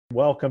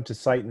Welcome to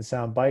Sight and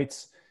Sound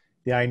Bites,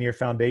 the Eye and Ear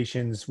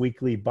Foundation's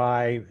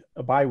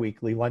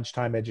bi-weekly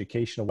lunchtime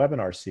educational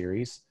webinar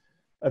series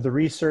of the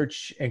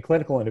research and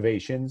clinical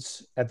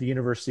innovations at the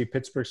University of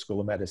Pittsburgh School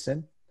of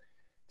Medicine.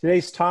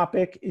 Today's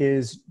topic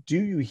is, do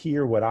you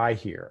hear what I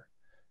hear?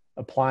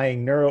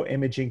 Applying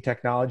neuroimaging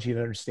technology to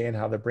understand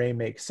how the brain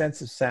makes sense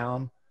of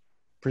sound,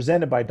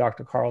 presented by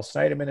Dr. Carl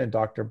Snyderman and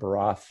Dr.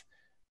 Bharath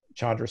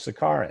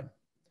Chandrasekaran.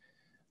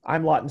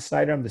 I'm Lawton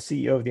Snyder. I'm the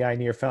CEO of the Eye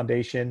and Ear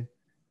Foundation.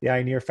 The Eye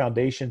and Ear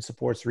Foundation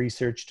supports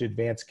research to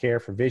advance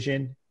care for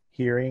vision,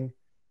 hearing,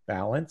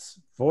 balance,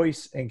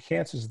 voice, and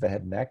cancers of the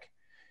head and neck.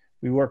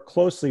 We work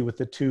closely with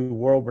the two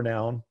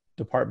world-renowned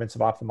departments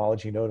of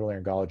ophthalmology and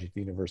otolaryngology at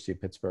the University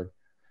of Pittsburgh.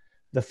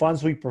 The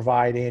funds we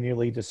provide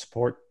annually to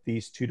support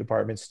these two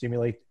departments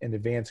stimulate and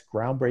advance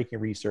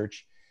groundbreaking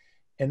research,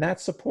 and that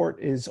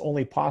support is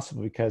only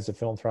possible because of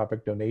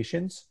philanthropic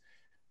donations.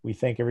 We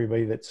thank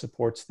everybody that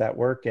supports that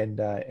work, and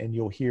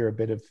you'll hear a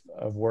bit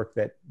of work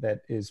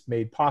that is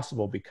made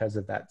possible because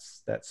of that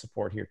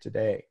support here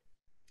today.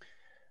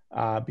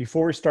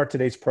 Before we start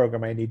today's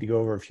program, I need to go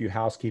over a few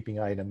housekeeping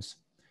items.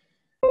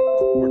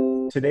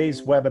 For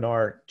today's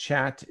webinar,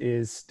 chat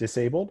is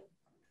disabled.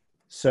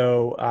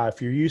 So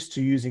if you're used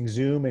to using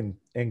Zoom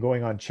and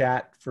going on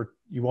chat,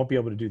 you won't be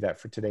able to do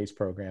that for today's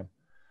program.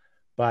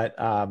 But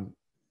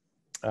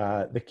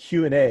the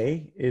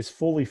Q&A is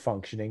fully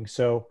functioning.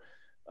 So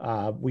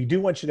we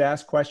do want you to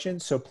ask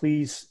questions, so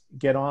please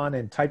get on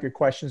and type your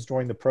questions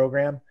during the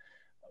program.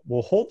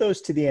 We'll hold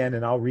those to the end,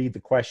 and I'll read the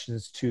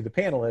questions to the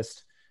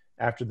panelists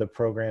after the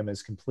program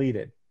is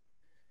completed.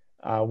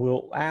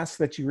 We'll ask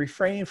that you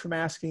refrain from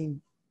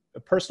asking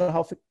personal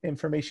health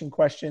information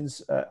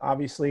questions.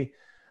 Obviously,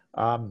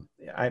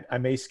 I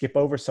may skip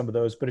over some of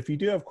those, but if you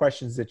do have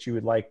questions that you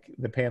would like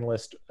the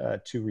panelists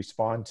to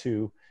respond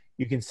to,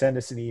 you can send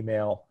us an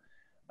email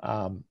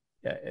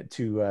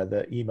to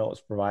the email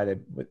that's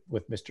provided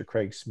with Mr.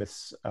 Craig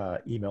Smith's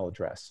email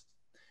address.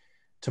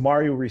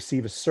 Tomorrow you'll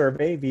receive a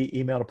survey via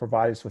email to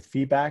provide us with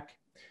feedback.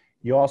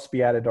 You'll also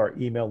be added to our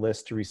email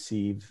list to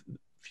receive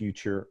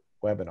future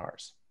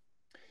webinars.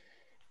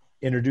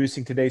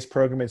 Introducing today's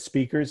program and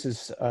speakers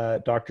is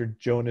Dr.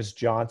 Jonas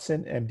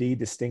Johnson, MD,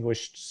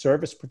 Distinguished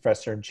Service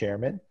Professor and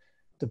Chairman,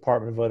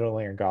 Department of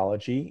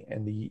Otolaryngology,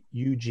 and the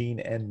Eugene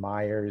N.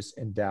 Myers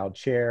Endowed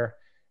Chair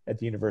at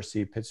the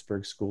University of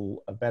Pittsburgh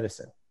School of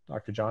Medicine.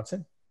 Dr.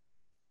 Johnson.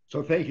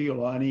 So thank you,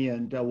 Lonnie,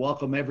 and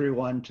welcome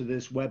everyone to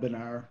this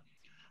webinar.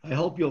 I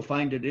hope you'll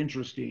find it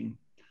interesting.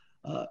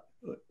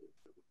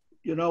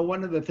 You know,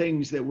 one of the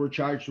things that we're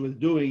charged with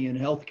doing in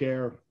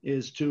healthcare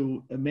is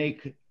to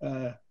make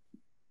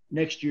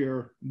next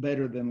year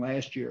better than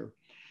last year.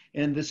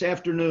 And this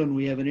afternoon,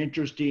 we have an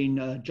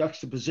interesting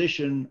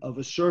juxtaposition of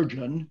a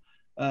surgeon,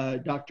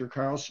 Dr.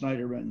 Carl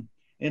Snyderman,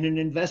 and an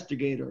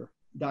investigator,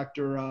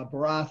 Dr.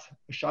 Bharath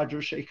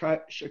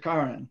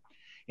Chandrasekaran.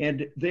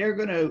 And they're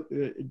going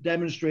to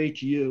demonstrate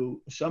to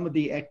you some of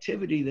the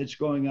activity that's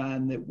going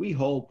on that we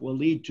hope will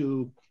lead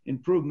to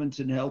improvements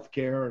in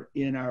healthcare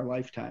in our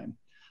lifetime.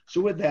 So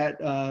with that,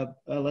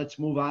 let's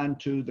move on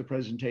to the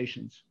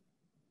presentations.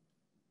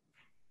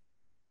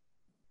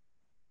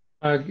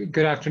 Good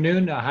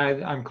afternoon.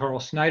 Hi, I'm Carl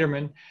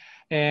Snyderman.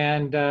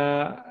 And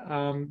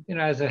you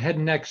know, as a head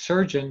and neck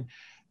surgeon,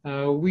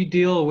 we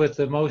deal with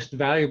the most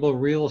valuable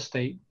real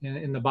estate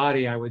in the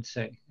body, I would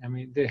say. I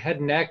mean, the head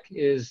and neck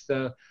is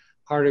the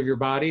part of your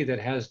body that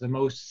has the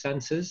most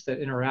senses that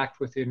interact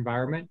with the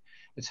environment.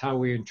 It's how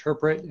we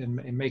interpret and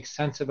make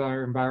sense of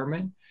our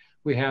environment.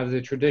 We have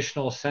the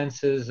traditional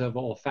senses of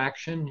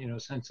olfaction, you know,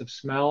 sense of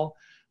smell,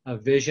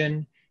 of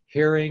vision,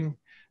 hearing,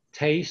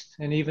 taste,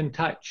 and even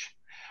touch.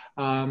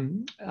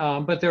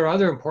 But there are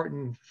other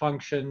important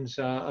functions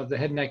of the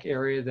head and neck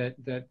area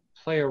that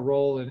play a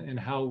role in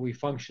how we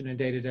function in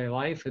day-to-day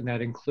life, and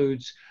that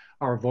includes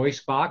our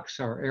voice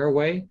box, our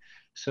airway,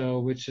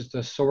 which is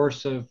the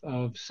source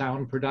of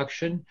sound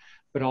production,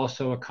 but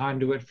also a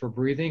conduit for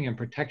breathing and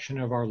protection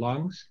of our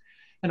lungs,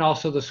 and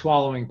also the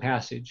swallowing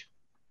passage.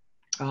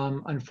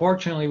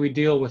 Unfortunately, we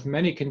deal with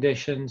many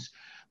conditions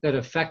that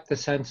affect the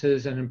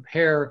senses and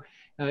impair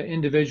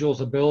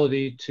individuals'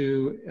 ability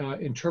to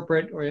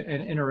interpret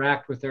and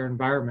interact with their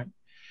environment.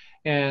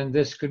 And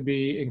this could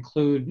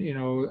include, you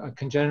know, a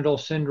congenital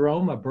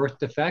syndrome, a birth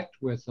defect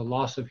with a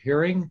loss of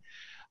hearing.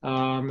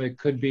 It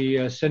could be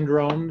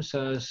syndromes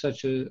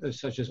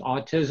such as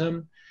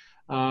autism.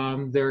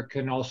 There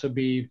can also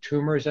be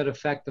tumors that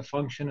affect the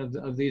function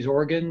of these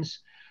organs,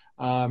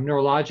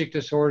 neurologic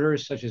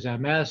disorders such as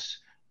MS,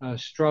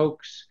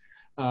 strokes,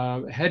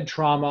 head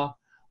trauma.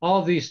 All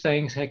of these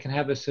things can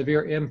have a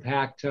severe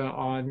impact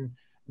on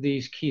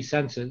these key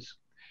senses.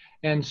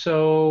 And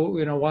so,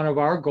 you know, one of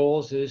our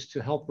goals is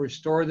to help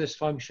restore this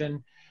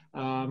function,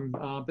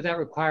 but that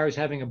requires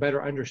having a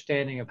better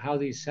understanding of how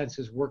these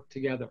senses work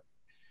together.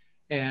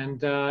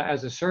 And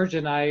as a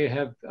surgeon, I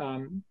have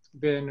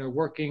been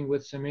working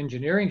with some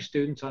engineering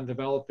students on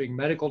developing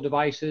medical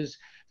devices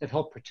that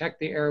help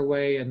protect the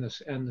airway and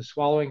the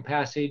swallowing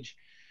passage.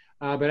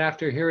 But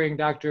after hearing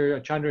Dr.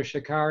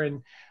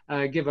 Chandrasekaran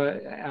give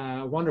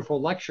a wonderful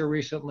lecture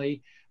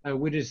recently,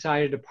 we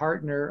decided to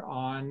partner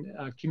on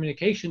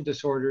communication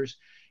disorders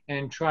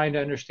and trying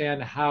to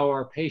understand how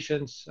our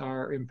patients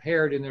are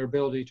impaired in their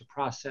ability to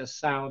process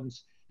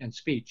sounds and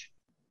speech.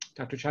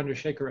 Dr.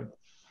 Chandrasekaran.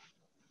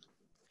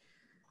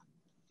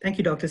 Thank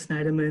you, Dr.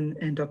 Snyderman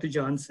and Dr.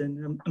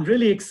 Johnson. I'm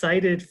really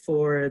excited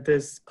for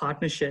this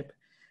partnership.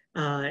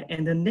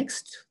 And the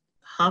next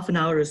half an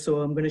hour or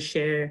so, I'm going to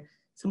share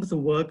some of the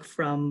work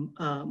from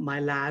my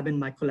lab and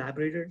my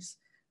collaborators,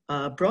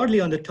 broadly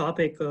on the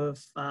topic of,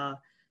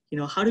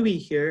 how do we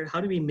hear,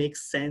 how do we make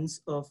sense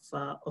of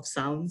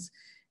sounds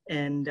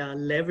and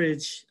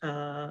leverage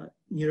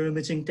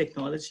neuroimaging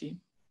technology.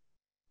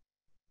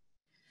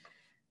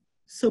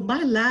 So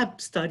my lab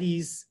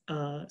studies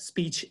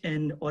speech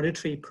and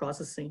auditory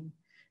processing.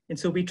 And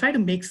so we try to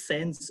make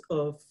sense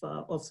of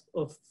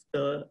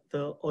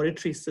the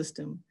auditory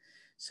system.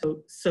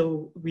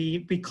 So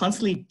we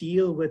constantly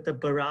deal with a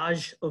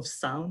barrage of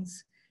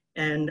sounds,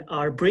 and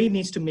our brain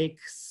needs to make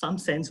some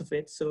sense of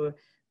it. So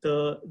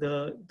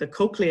the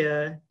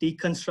cochlea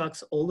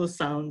deconstructs all those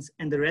sounds,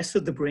 and the rest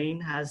of the brain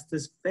has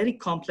this very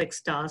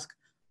complex task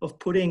of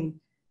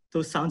putting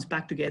those sounds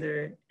back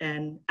together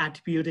and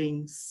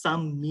attributing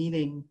some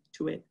meaning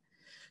to it.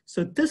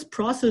 So this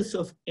process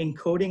of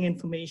encoding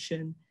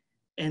information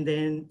and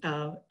then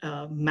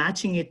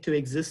matching it to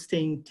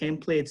existing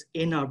templates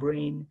in our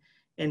brain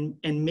and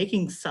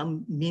making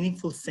some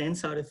meaningful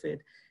sense out of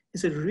it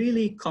is a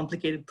really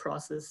complicated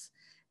process.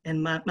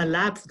 And my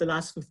lab for the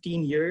last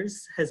 15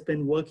 years has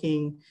been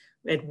working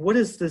at what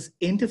is this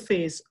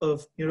interface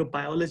of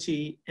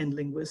neurobiology and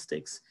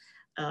linguistics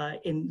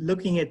in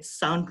looking at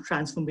sound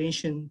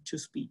transformation to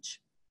speech.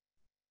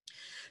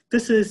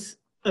 This is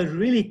a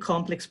really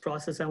complex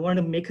process. I want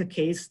to make a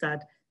case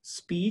that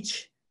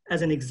speech,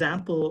 as an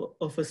example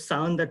of a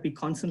sound that we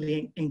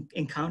constantly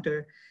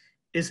encounter,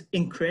 is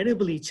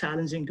incredibly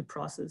challenging to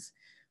process.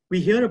 We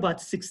hear about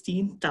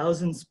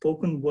 16,000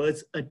 spoken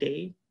words a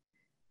day,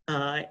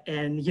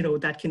 and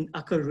that can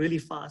occur really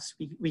fast.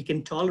 We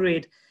can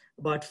tolerate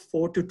about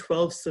 4 to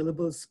 12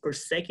 syllables per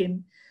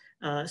second.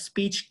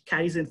 Speech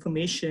carries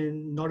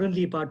information not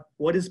only about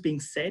what is being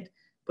said,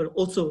 but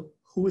also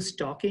who is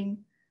talking,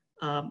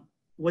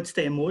 what's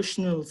the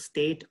emotional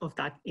state of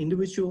that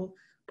individual.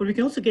 But we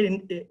can also get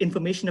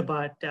information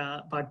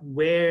about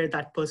where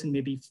that person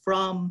may be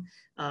from,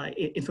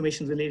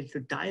 information related to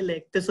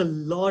dialect. There's a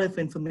lot of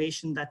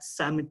information that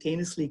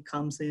simultaneously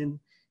comes in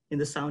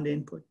the sound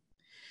input.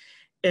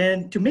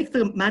 And to make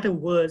the matter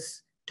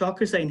worse,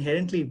 talkers are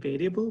inherently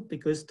variable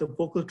because the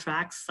vocal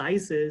tract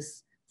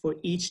sizes for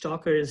each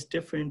talker is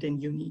different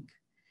and unique.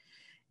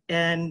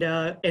 And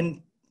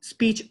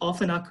speech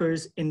often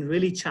occurs in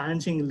really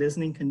challenging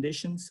listening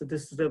conditions. So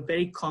this is a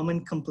very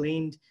common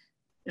complaint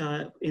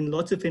in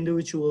lots of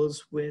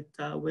individuals with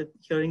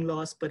hearing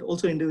loss, but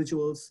also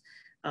individuals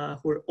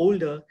who are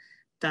older,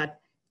 that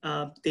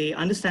they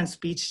understand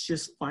speech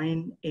just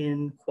fine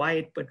in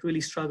quiet, but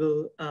really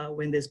struggle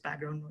when there's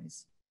background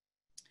noise.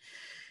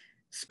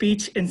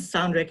 Speech and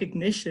sound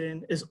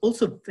recognition is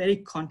also very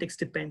context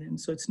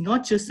dependent. So it's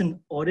not just an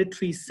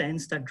auditory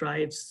sense that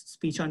drives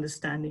speech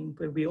understanding,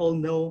 but we all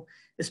know,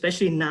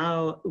 especially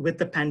now with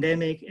the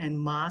pandemic and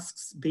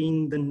masks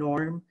being the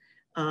norm,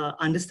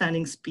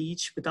 understanding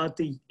speech without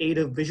the aid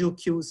of visual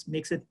cues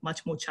makes it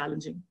much more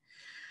challenging.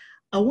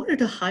 I wanted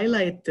to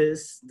highlight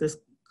this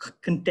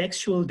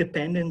contextual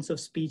dependence of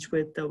speech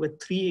with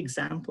 3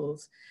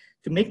 examples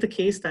to make the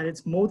case that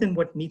it's more than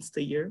what meets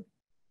the ear.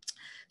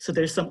 So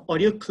there's some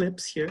audio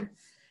clips here.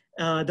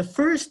 The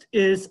first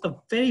is a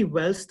very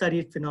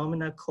well-studied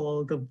phenomena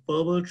called the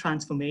verbal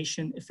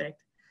transformation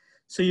effect.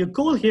 So your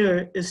goal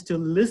here is to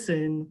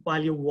listen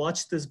while you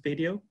watch this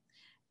video,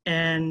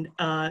 and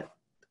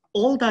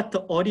all that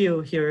the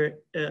audio here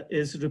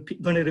is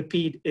going to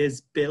repeat is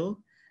Bill,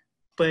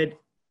 but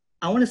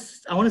I want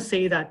to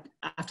say that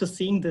after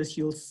seeing this,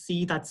 you'll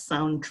see that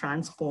sound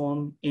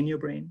transform in your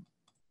brain.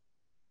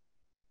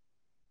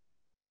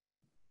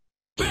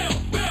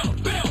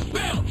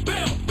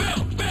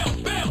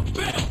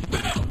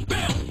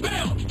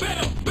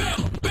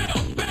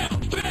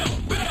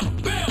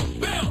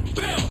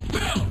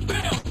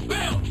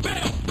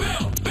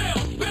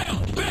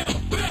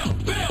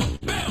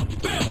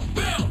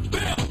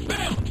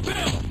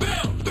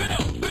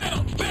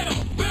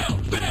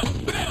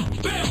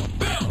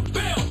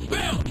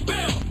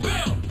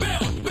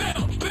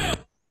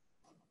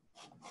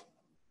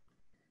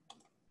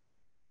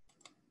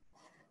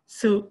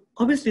 So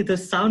obviously the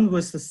sound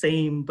was the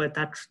same, but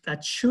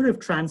that should have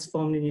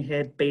transformed in your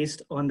head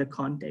based on the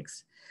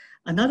context.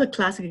 Another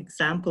classic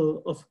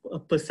example of a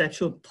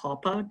perceptual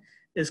pop-out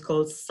is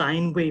called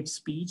sine wave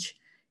speech.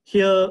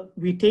 Here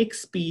we take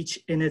speech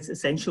in its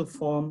essential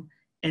form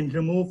and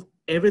remove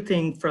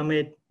everything from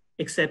it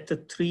except the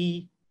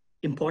 3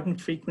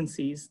 important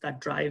frequencies that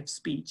drive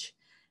speech.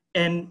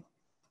 And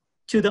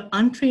to the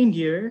untrained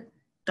ear,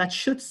 that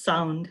should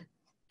sound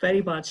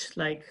very much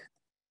like,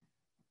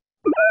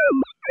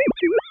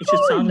 it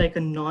should sound like a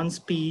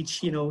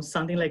non-speech,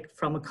 something like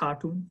from a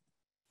cartoon.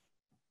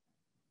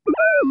 But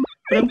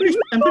I'm going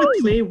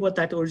to play what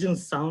that original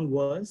sound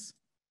was.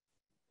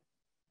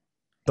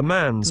 The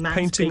man's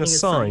painting a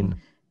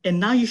sign. And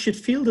now you should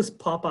feel this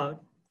pop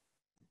out.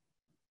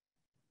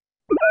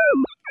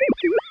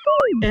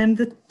 And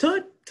the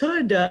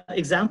third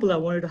example I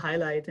wanted to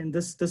highlight, and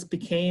this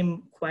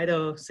became quite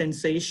a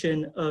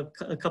sensation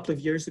a couple of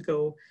years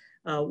ago,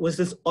 was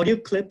this audio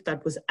clip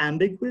that was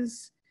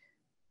ambiguous.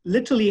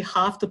 Literally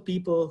half the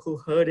people who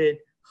heard it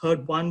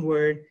heard one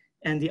word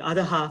and the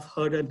other half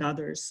heard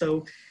another.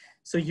 So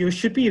you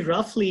should be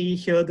roughly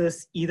hear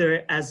this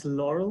either as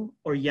Laurel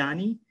or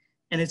Yanni,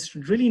 and it's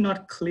really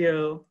not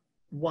clear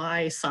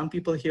why some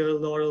people hear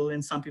Laurel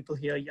and some people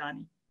hear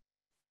Yanni.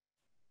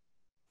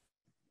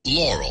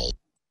 Laurel,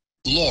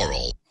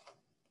 Laurel,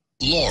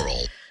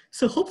 Laurel.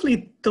 So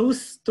hopefully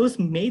those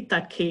made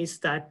that case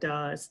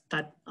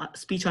that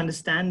speech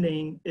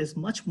understanding is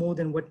much more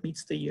than what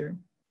meets the ear.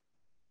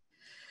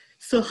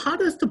 So how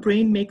does the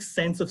brain make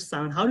sense of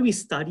sound? How do we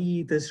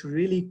study this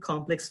really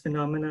complex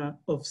phenomena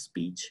of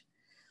speech?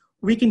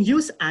 We can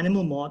use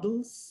animal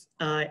models,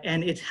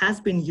 and it has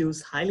been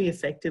used highly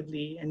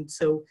effectively. And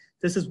so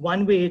this is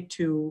one way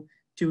to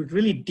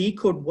really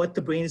decode what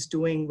the brain is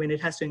doing when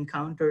it has to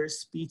encounter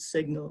speech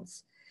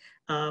signals.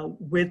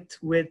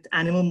 With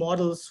animal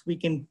models, we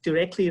can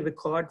directly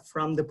record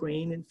from the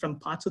brain and from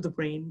parts of the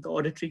brain, the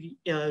auditory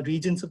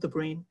regions of the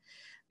brain,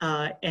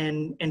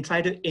 and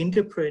try to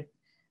interpret.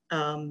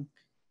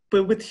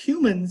 But with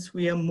humans,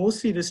 we are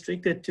mostly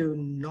restricted to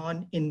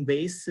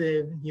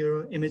non-invasive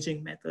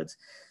neuroimaging methods.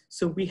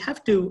 So we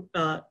have to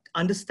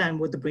understand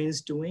what the brain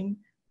is doing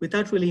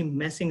without really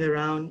messing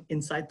around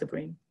inside the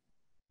brain.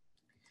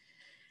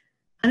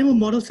 Animal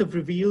models have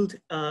revealed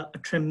a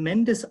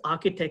tremendous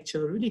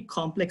architecture, really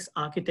complex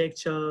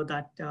architecture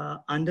that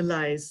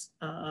underlies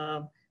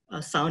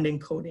sound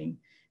encoding.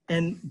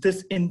 And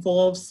this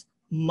involves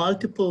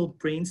multiple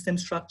brainstem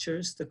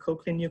structures, the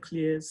cochlear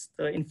nucleus,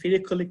 the inferior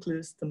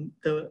colliculus,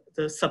 the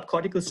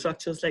subcortical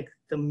structures like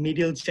the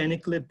medial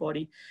geniculate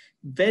body,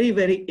 very,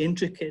 very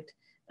intricate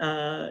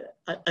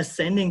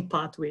ascending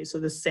pathway. So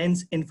this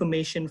sends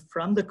information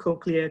from the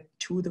cochlea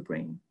to the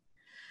brain.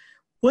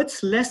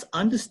 What's less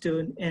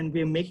understood, and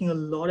we're making a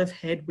lot of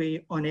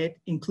headway on it,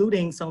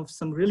 including some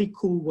really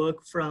cool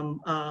work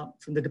from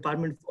the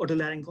Department of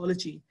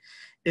Otolaryngology,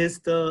 is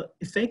the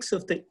effects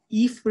of the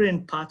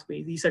efferent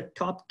pathway. These are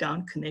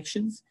top-down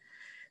connections.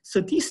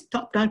 So these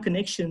top-down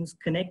connections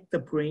connect the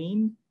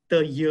brain,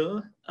 the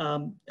ear.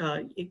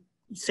 It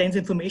sends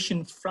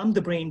information from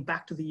the brain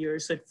back to the ear.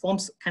 So it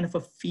forms kind of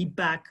a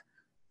feedback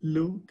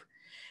loop.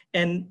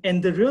 And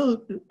the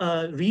real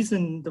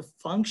reason, the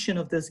function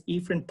of this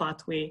efferent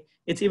pathway,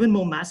 it's even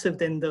more massive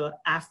than the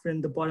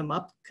afferent, the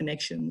bottom-up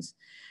connections,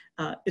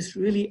 is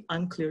really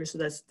unclear. So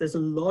there's a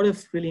lot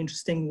of really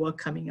interesting work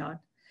coming out.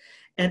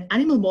 And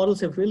animal models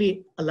have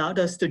really allowed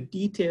us to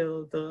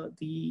detail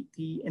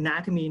the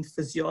anatomy and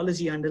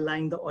physiology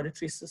underlying the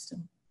auditory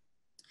system.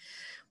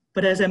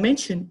 But as I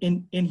mentioned,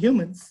 in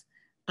humans,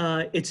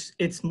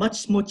 it's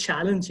much more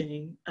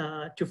challenging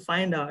to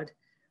find out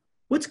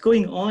what's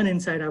going on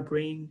inside our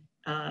brain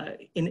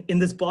in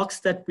this box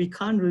that we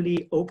can't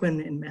really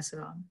open and mess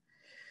around.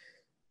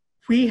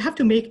 We have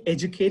to make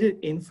educated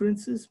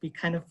inferences. We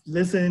kind of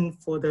listen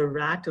for the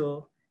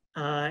rattle,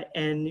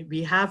 and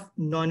we have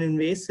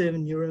non-invasive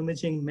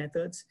neuroimaging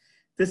methods.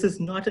 This is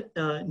not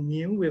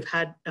new. We've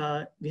had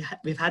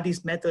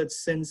these methods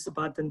since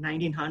about the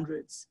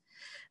 1900s.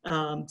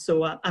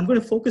 So I'm going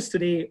to focus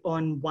today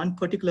on one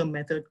particular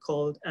method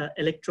called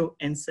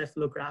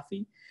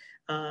electroencephalography.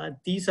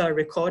 These are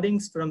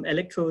recordings from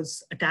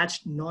electrodes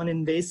attached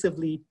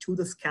non-invasively to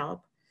the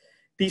scalp.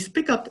 These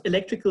pick up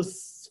electrical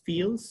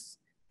fields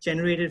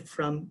generated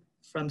from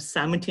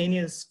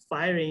simultaneous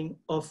firing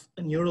of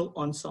neural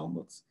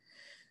ensembles.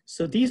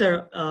 So these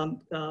are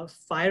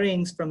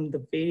firings from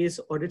the various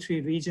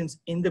auditory regions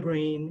in the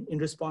brain in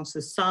response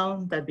to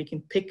sound that we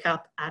can pick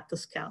up at the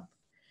scalp.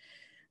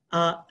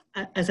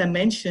 As I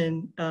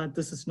mentioned,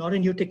 this is not a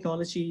new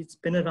technology. It's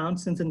been around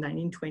since the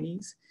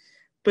 1920s,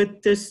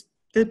 but there's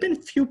been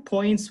a few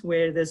points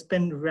where there's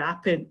been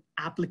rapid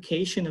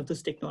application of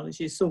this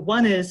technology. So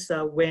one is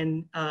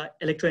when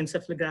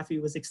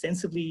electroencephalography was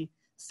extensively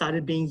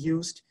started being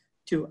used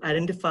to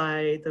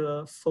identify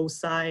the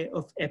foci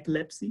of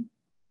epilepsy.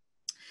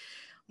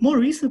 More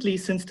recently,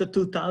 since the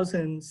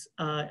 2000s,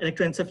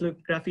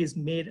 electroencephalography has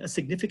made a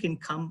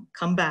significant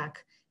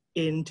comeback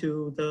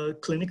into the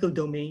clinical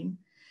domain.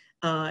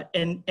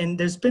 And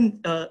there's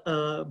been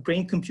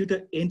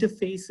brain-computer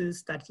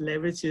interfaces that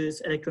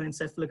leverages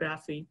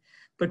electroencephalography.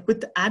 But with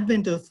the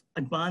advent of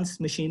advanced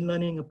machine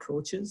learning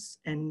approaches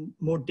and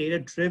more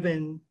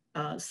data-driven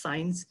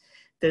science,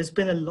 there's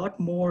been a lot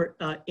more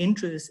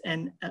interest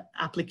and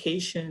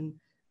application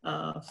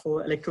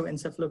for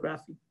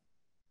electroencephalography.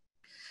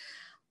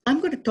 I'm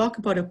going to talk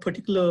about a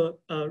particular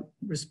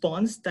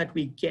response that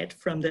we get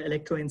from the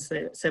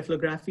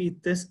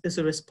electroencephalography. This is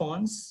a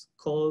response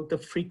called the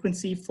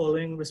frequency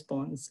following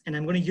response. And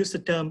I'm going to use the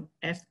term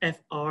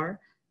FFR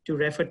to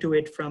refer to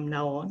it from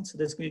now on. So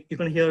you're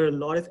going to hear a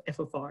lot of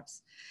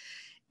FFRs.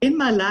 In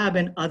my lab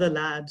and other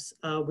labs,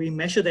 we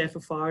measure the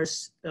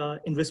FFRs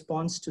in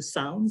response to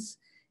sounds.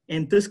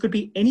 And this could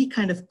be any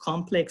kind of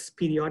complex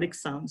periodic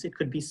sounds. It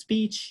could be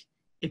speech,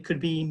 it could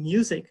be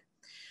music.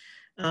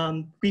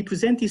 We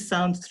present these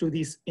sounds through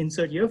these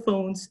insert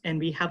earphones, and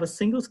we have a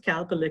single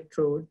scalp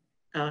electrode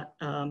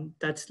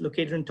that's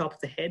located on top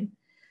of the head.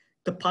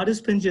 The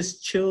participant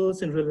just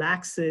chills and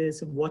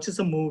relaxes and watches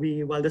a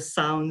movie while the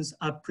sounds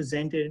are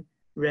presented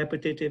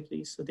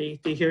repetitively. So they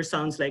hear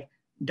sounds like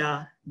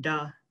da,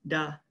 da,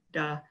 da,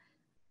 da.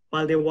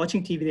 While they're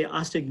watching TV, they're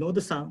asked to ignore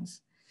the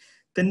sounds.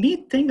 The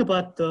neat thing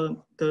about the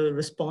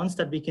response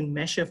that we can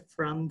measure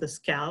from the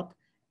scalp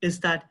is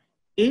that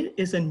it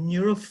is a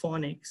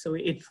neurophonic. So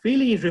it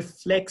really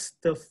reflects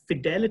the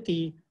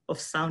fidelity of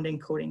sound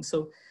encoding.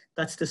 So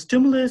that's the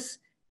stimulus,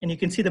 and you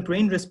can see the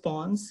brain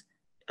response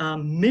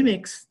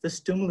mimics the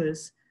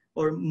stimulus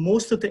or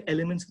most of the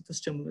elements of the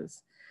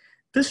stimulus.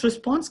 This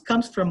response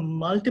comes from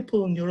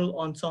multiple neural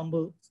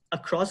ensembles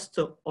across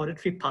the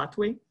auditory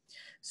pathway.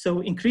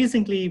 So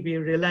increasingly,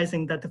 we're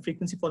realizing that the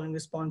frequency following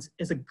response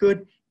is a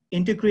good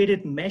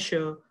integrated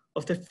measure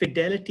of the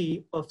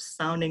fidelity of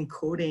sound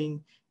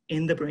encoding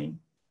in the brain.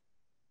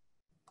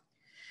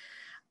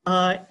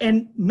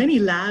 And many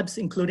labs,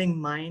 including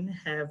mine,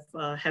 have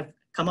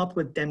come up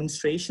with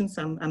demonstrations.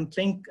 I'm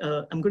going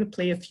to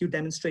play a few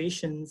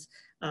demonstrations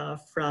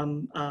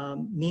from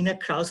Nina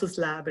Krause's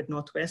lab at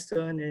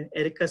Northwestern and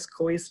Erica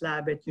Skoy's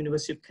lab at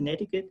University of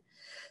Connecticut.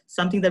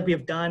 Something that we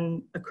have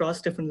done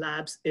across different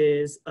labs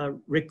is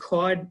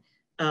record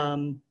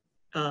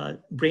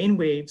brain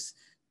waves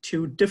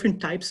to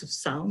different types of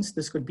sounds.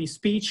 This could be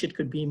speech, it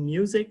could be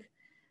music,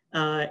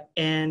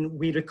 and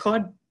we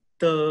record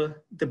the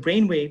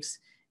brain waves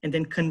and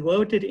then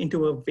convert it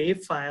into a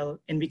wave file,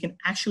 and we can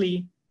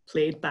actually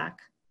play it back.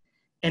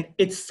 And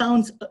it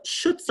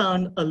should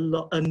sound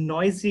a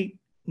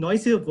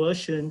noisier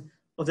version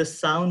of the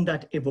sound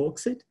that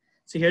evokes it.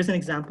 So here's an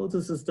example.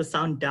 This is the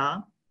sound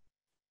da.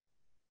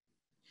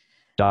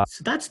 Da.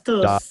 So that's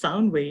the da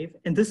sound wave,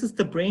 and this is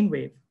the brain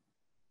wave.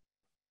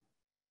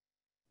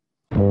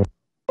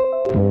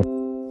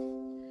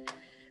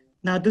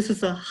 Now this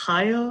is a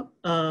higher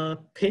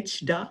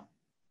pitch da.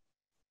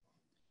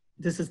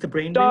 This is the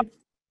brain wave.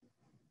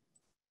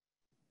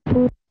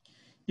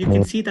 You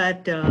can see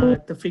that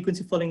the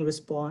frequency following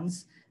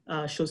response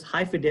shows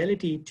high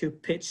fidelity to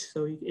pitch.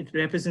 So it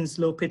represents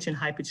low pitch and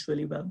high pitch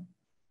really well.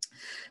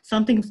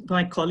 Something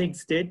my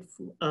colleagues did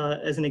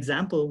as an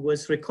example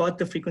was record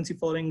the frequency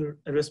following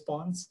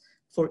response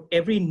for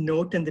every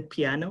note in the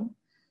piano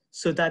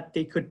so that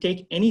they could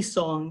take any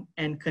song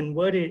and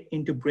convert it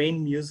into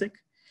brain music.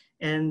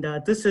 And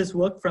this is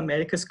work from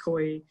Erica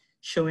Skoy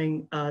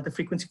showing the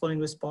frequency following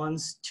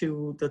response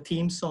to the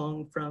theme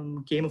song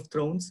from Game of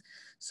Thrones.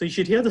 So you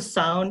should hear the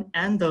sound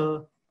and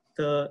the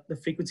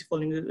frequency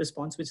following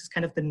response, which is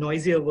kind of the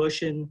noisier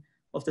version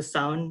of the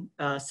sound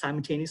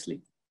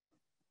simultaneously.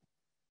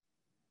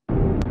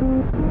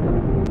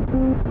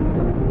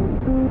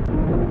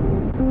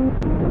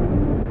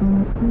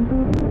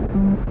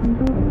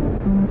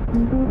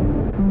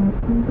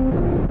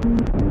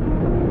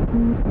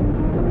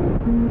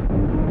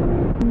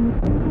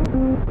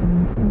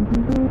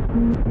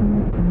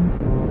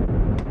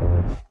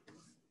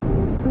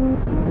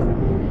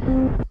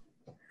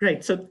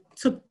 Right, so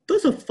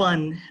those are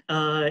fun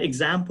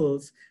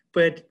examples,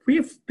 but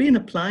we've been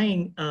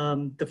applying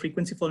the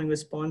frequency following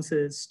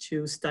responses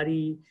to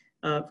study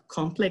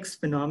complex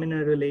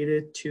phenomena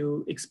related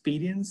to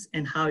experience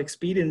and how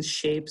experience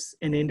shapes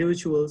an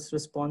individual's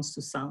response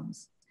to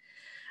sounds.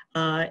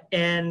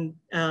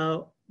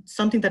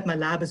 Something that my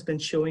lab has been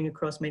showing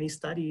across many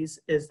studies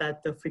is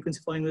that the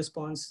frequency following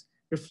response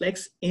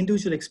reflects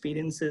individual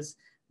experiences,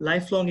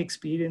 lifelong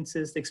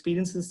experiences, the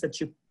experiences that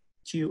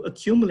you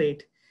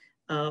accumulate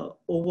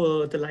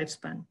over the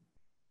lifespan.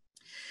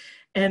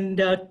 And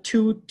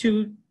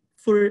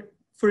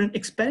for an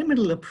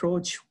experimental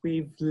approach,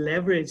 we've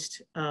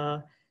leveraged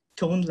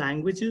tone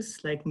languages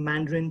like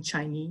Mandarin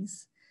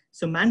Chinese.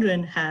 So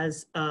Mandarin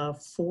has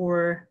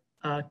 4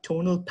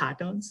 tonal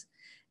patterns.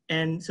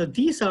 And so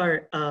these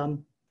are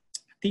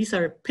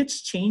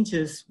pitch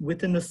changes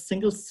within a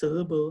single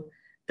syllable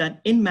that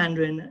in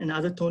Mandarin and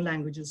other tone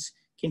languages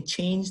can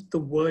change the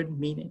word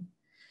meaning.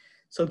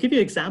 So I'll give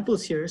you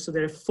examples here. So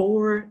there are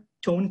 4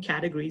 tone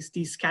categories.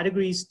 These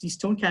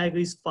tone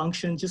categories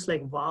function just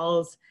like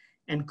vowels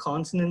and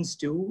consonants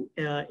do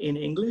in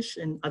English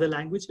and other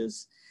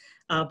languages.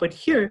 But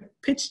here,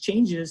 pitch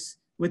changes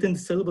within the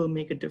syllable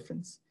make a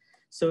difference.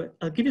 So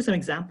I'll give you some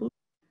examples.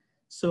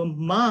 So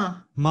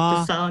ma.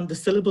 The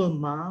syllable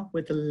ma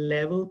with a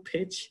level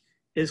pitch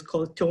is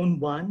called tone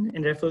 1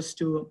 and refers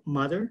to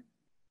mother.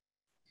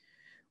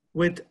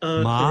 With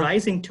a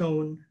rising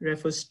tone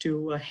refers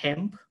to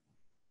hemp.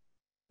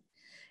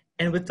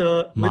 And with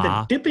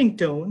a dipping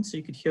tone, so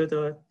you could hear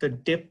the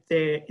dip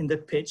there in the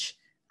pitch,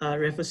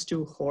 refers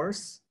to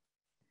horse.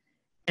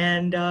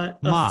 And a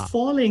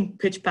falling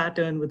pitch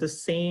pattern with the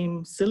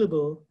same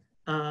syllable,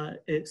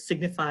 it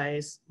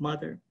signifies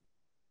mother.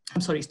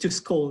 I'm sorry, it's to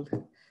scold.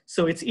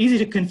 So it's easy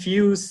to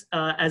confuse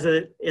as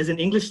an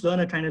English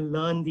learner trying to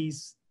learn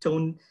these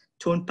tone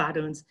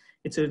patterns.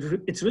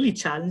 It's really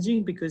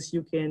challenging because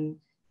you can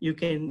you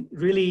can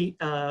really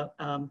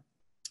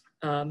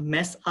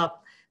mess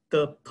up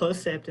the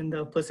percept and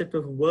the percept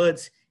of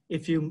words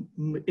if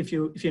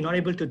you're not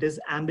able to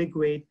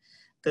disambiguate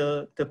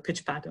the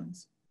pitch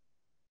patterns.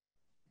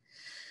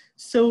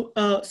 So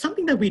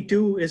something that we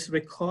do is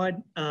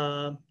record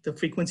the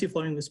frequency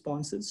following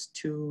responses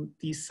to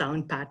these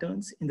sound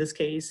patterns. In this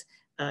case,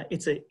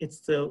 it's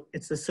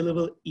a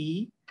syllable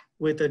E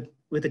with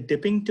a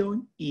dipping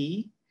tone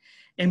E,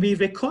 and we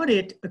record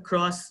it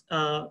across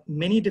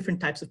many different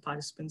types of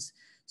participants.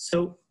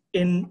 So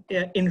in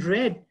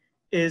red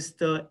is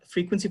the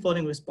frequency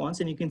following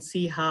response, and you can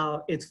see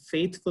how it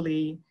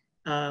faithfully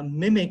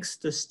mimics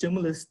the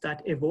stimulus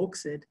that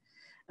evokes it.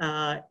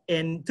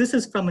 And this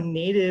is from a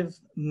native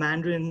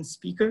Mandarin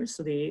speaker.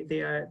 So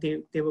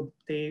they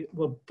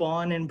were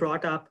born and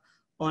brought up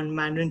on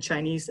Mandarin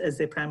Chinese as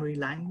their primary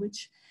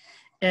language.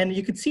 And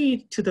you can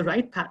see to the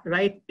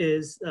right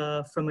is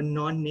from a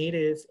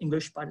non-native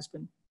English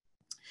participant.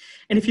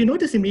 And if you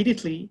notice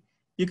immediately,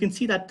 you can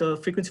see that the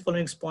frequency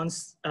following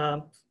response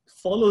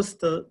follows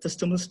the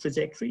stimulus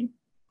trajectory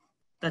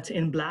that's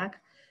in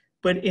black.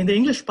 But in the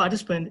English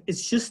participant,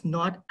 it's just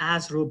not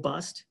as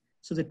robust.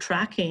 So the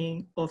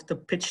tracking of the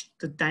pitch,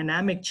 the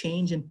dynamic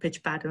change in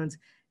pitch patterns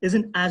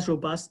isn't as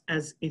robust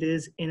as it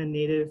is in a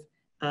native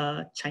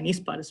Chinese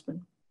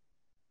participant.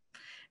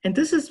 And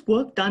this is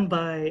work done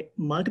by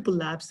multiple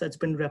labs that's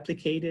been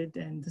replicated.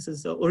 And this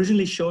is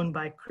originally shown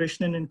by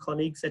Krishnan and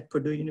colleagues at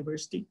Purdue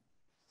University.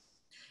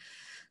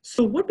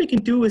 So what we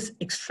can do is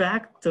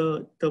extract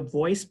the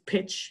voice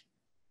pitch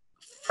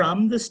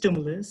from the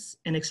stimulus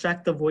and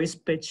extract the voice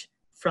pitch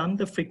from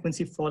the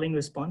frequency following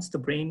response, the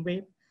brain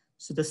wave.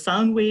 So the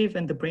sound wave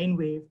and the brain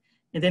wave,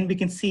 and then we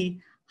can see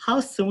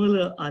how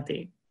similar are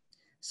they.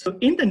 So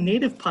in the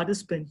native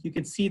participant, you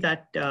can see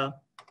that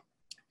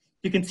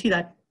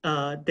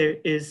there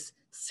is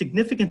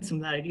significant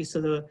similarity.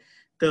 So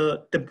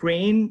the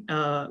brain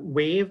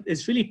wave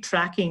is really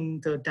tracking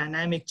the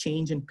dynamic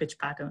change in pitch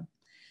pattern.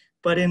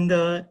 But in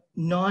the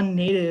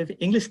non-native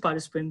English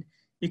participant,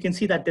 you can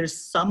see that there's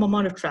some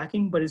amount of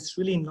tracking, but it's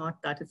really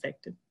not that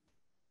effective.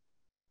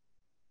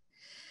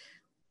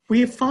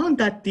 We have found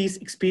that these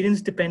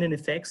experience-dependent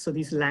effects, so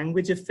these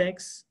language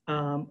effects,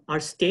 are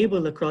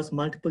stable across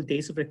multiple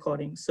days of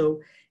recording.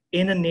 So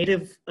in a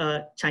native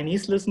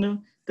Chinese listener,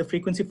 the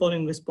frequency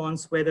following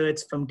response, whether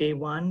it's from day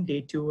 1,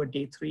 day 2, or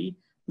day 3,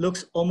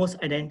 looks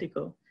almost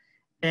identical.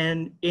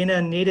 And in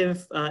a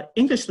native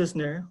English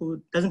listener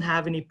who doesn't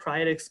have any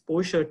prior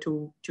exposure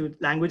to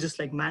languages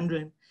like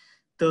Mandarin,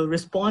 the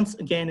response,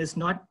 again, is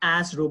not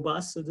as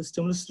robust. So the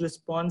stimulus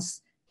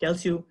response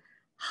tells you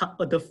how,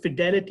 the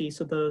fidelity.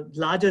 So the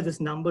larger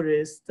this number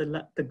is,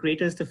 the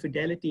greater is the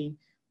fidelity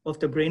of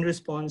the brain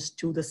response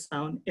to the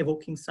sound,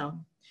 evoking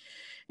sound.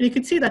 And you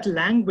can see that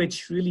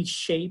language really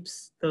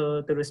shapes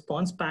the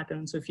response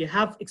pattern. So if you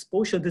have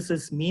exposure, this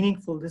is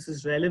meaningful, this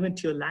is relevant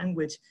to your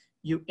language,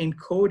 you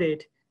encode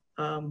it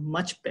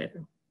much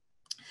better.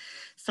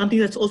 Something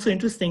that's also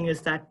interesting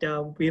is that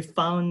we have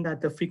found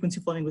that the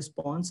frequency following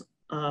response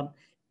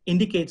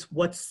indicates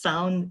what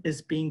sound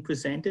is being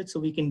presented. So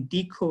we can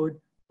decode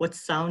what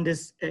sound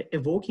is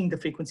evoking the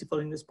frequency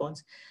following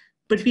response.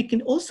 But we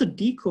can also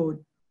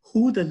decode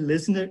who the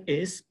listener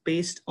is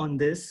based on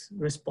this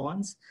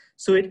response.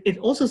 So it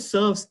also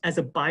serves as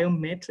a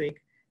biometric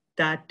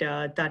that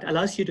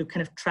allows you to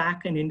kind of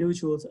track an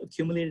individual's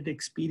accumulated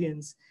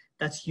experience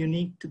that's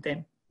unique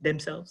to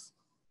themselves.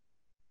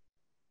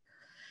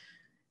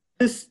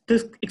 This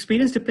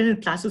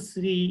experience-dependent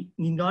plasticity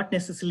need not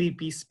necessarily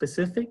be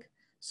specific.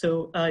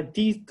 So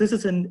this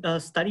is a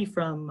study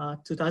from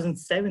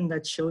 2007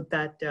 that showed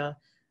that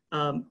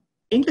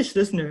English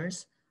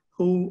listeners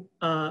who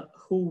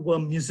were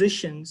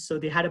musicians, so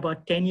they had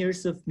about 10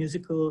 years of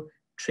musical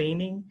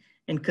training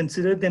and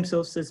considered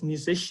themselves as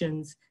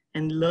musicians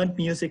and learned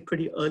music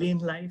pretty early in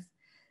life,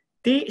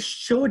 they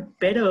showed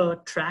better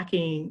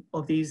tracking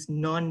of these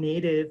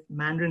non-native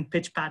Mandarin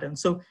pitch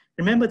patterns. So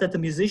remember that the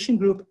musician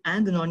group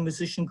and the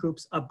non-musician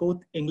groups are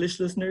both English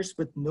listeners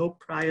with no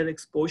prior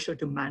exposure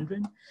to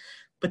Mandarin,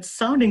 but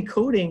sound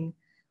encoding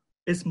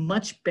is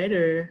much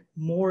better,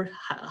 more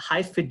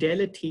high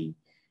fidelity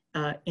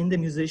in the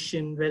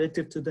musician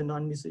relative to the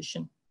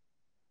non-musician.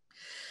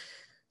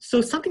 So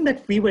something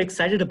that we were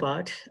excited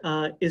about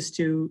is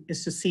to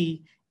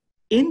see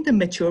in the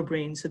mature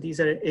brain, so these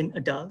are in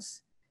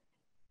adults,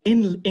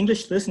 in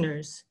English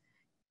listeners,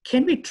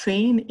 can we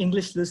train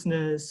English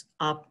listeners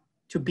up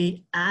to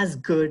be as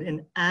good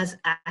and as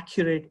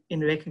accurate in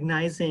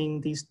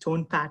recognizing these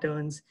tone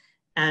patterns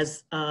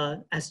as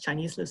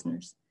Chinese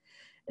listeners?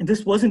 And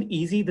this wasn't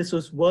easy. This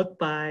was work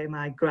by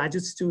my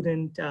graduate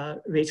student,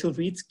 Rachel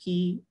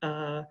Reedsky,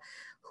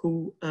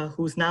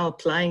 who's now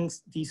applying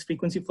these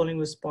frequency following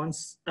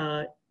response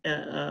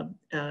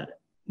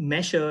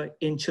measure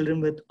in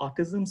children with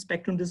autism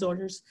spectrum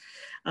disorders.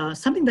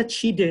 Something that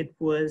she did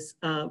was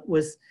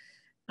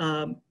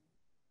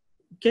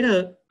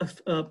get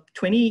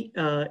 20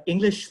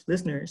 English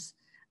listeners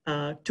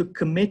to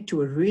commit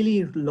to a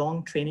really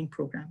long training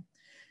program.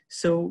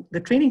 So the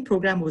training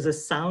program was a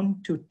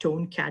sound to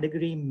tone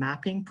category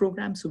mapping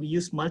program. So we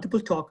used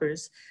multiple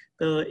talkers.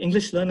 The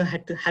English learner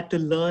had to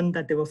learn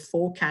that there were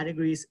 4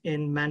 categories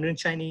in Mandarin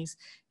Chinese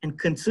and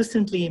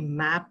consistently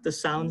map the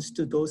sounds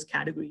to those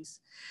categories.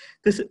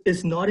 This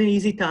is not an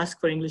easy task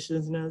for English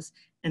listeners,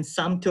 and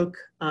some took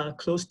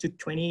close to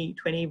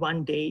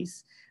 21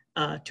 days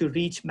to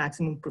reach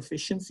maximum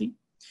proficiency.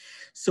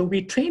 So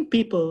we trained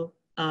people.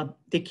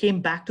 They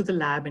came back to the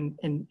lab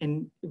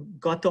and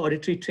got the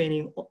auditory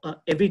training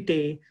every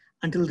day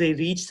until they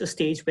reached a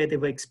stage where they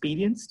were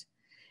experienced.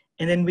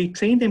 And then we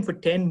trained them for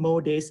 10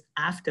 more days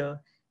after.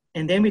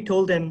 And then we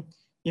told them,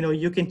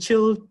 you can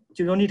chill.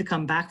 You don't need to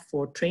come back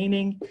for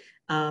training.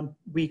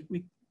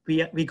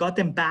 We got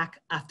them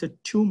back after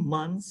 2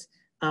 months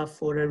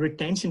for a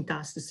retention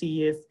task to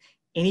see if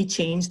any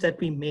change that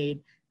we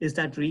made is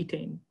that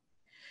retained.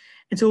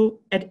 And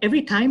so at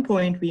every time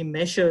point, we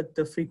measured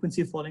the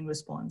frequency following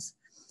response.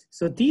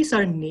 So these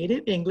are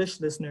native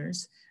English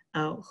listeners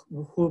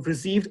who have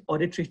received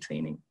auditory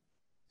training.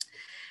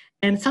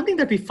 And something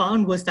that we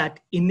found was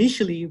that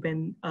initially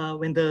when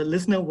the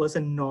listener was a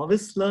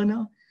novice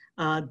learner,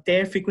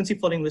 their frequency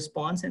following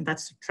response, and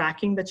that's the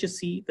tracking that you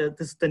see,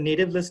 this is the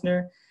native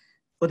listener.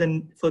 For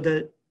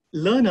the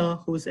learner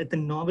who's at the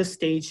novice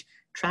stage,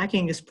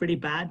 tracking is pretty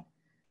bad.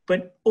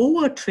 But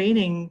over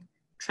training,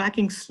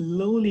 tracking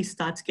slowly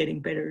starts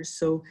getting better.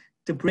 So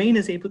their brain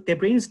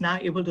is now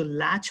able to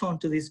latch on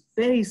to these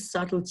very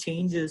subtle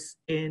changes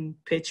in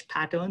pitch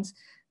patterns.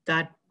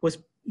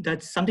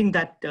 That's something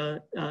that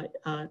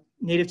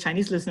native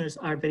Chinese listeners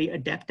are very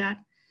adept at.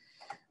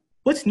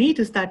 What's neat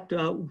is that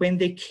when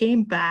they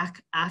came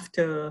back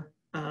after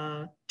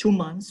 2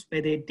 months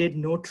where they did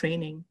no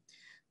training,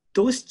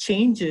 those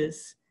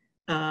changes,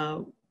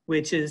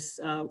 which is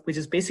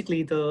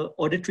basically the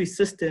auditory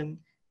system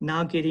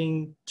now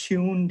getting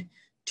tuned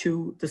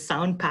to the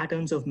sound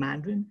patterns of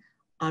Mandarin,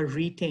 are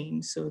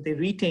retained. So they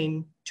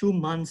retain 2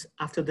 months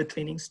after the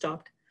training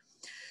stopped.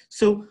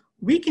 So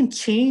we can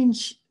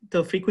change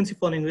the frequency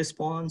following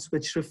response,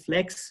 which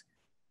reflects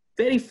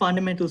very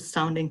fundamental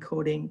sound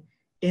encoding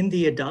in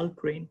the adult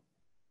brain.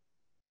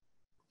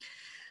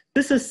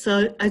 This is,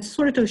 I just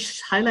wanted to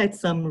highlight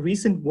some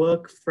recent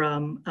work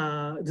from,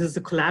 this is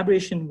a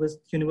collaboration with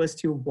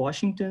University of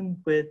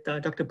Washington with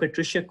Dr.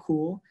 Patricia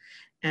Kuhl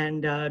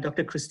and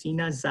Dr.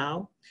 Christina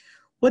Zhao.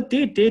 What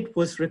they did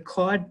was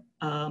record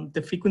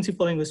the frequency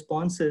following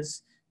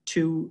responses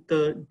to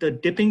the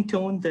dipping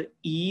tone, the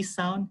E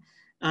sound,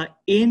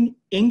 in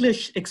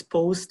English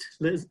exposed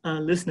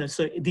listeners.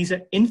 So these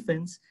are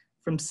infants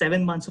from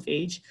 7 months of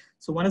age.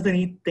 So one of the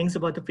neat things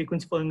about the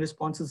frequency following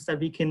responses is that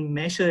we can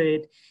measure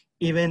it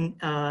even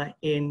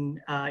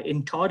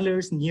in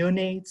toddlers,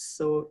 neonates.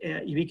 So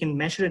we can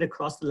measure it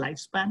across the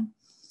lifespan.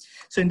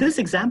 So in this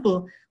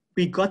example,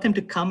 we got them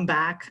to come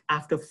back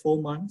after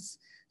 4 months.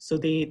 So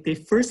they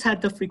first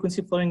had the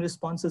frequency following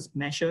responses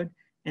measured,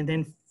 and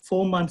then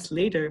 4 months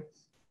later,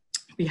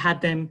 we had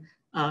them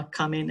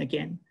come in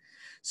again.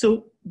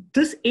 So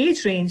this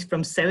age range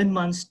from 7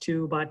 months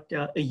to about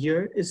a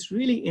year is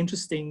really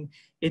interesting.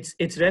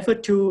 It's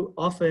referred to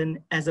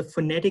often as a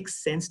phonetic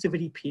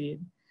sensitivity period.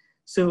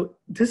 So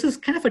this is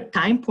kind of a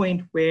time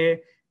point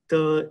where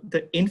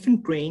the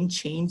infant brain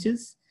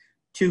changes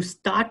to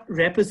start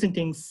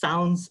representing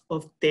sounds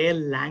of their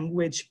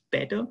language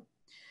better,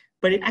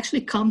 but it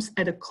actually comes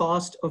at a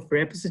cost of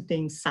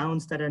representing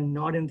sounds that are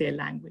not in their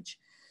language.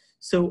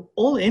 So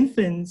all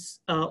infants,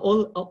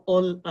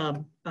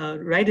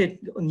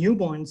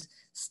 newborns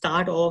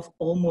start off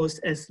almost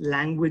as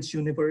language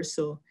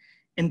universal,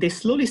 and they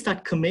slowly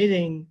start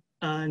committing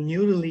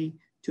neurally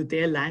to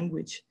their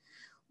language.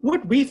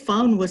 What we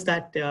found was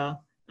that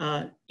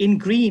in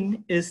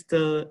green is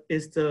the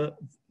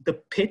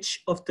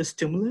pitch of the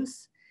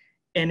stimulus,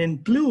 and in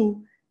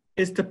blue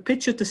is the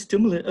pitch of the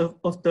stimulus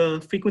of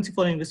the frequency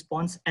following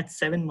response at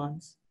 7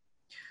 months.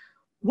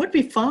 What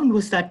we found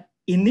was that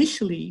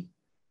initially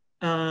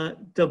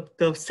the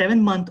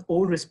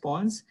 7-month-old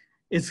response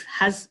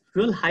has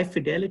real high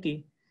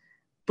fidelity,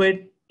 but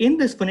in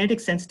this phonetic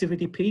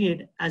sensitivity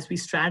period, as we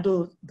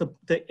straddle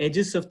the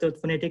edges of the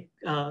phonetic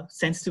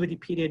sensitivity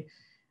period,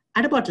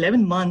 at about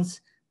 11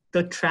 months,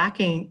 the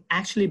tracking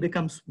actually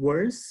becomes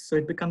worse. So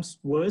it becomes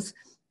worse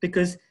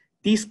because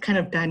these kind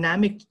of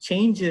dynamic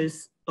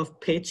changes of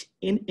pitch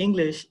in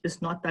English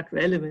is not that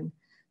relevant.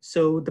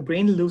 So the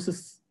brain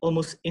loses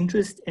almost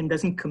interest and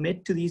doesn't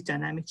commit to these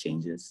dynamic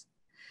changes.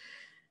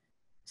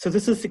 So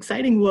this is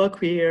exciting work.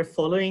 We are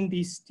following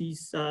these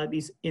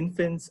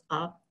infants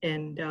up,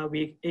 and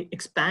we're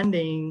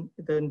expanding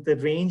the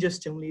range of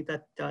stimuli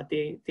that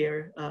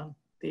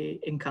they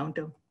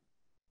encounter.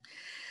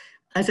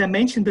 As I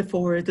mentioned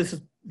before,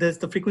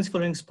 the frequency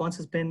following response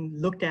has been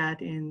looked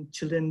at in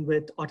children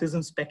with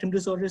autism spectrum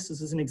disorders.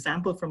 This is an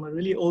example from a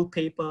really old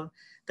paper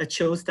that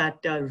shows that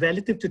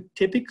relative to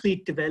typically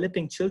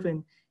developing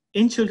children,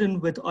 in children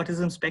with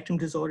autism spectrum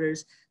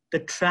disorders, the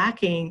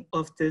tracking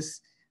of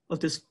this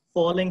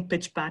falling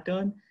pitch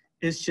pattern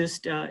is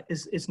just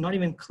is not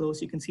even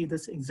close. You can see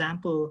this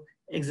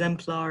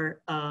exemplar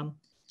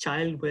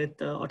child with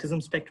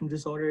autism spectrum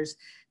disorders,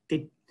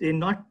 they're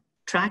not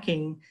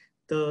tracking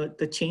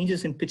the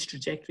changes in pitch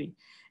trajectory.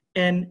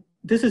 And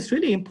this is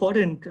really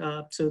important.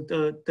 So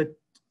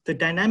the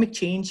dynamic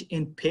change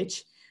in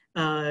pitch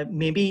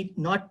may be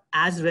not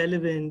as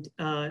relevant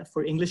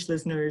for English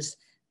listeners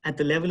at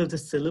the level of the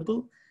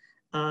syllable.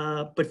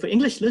 But for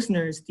English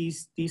listeners,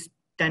 these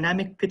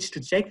dynamic pitch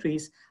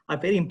trajectories are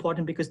very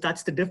important because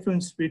that's the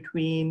difference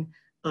between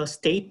a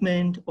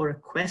statement or a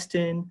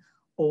question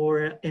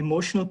or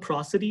emotional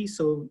prosody.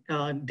 So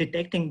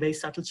detecting very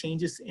subtle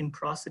changes in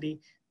prosody,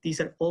 these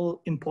are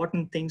all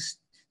important things.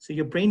 So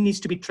your brain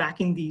needs to be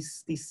tracking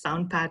these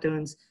sound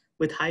patterns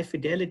with high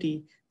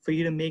fidelity for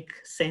you to make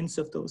sense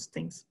of those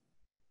things.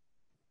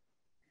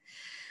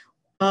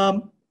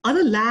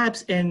 Other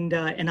labs and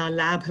our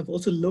lab have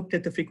also looked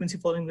at the frequency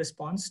following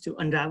response to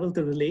unravel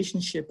the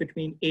relationship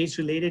between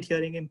age-related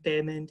hearing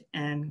impairment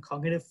and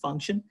cognitive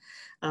function.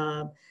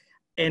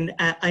 And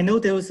I know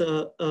there was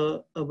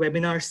a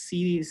webinar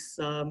series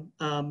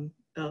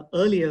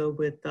earlier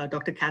with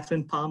Dr.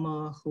 Catherine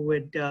Palmer, who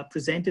had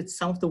presented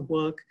some of the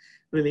work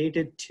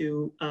related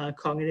to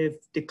cognitive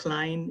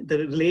decline, the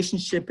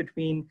relationship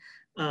between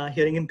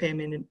hearing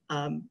impairment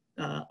and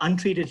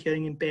untreated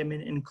hearing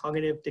impairment and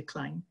cognitive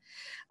decline.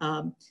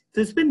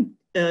 There's been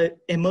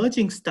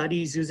emerging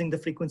studies using the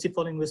frequency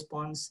following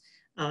response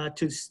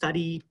to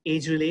study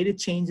age-related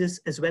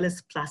changes as well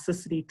as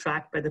plasticity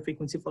tracked by the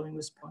frequency following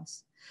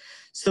response.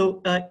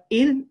 So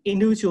in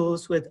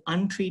individuals with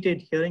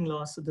untreated hearing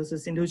loss, so this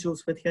is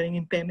individuals with hearing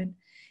impairment,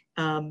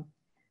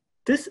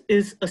 this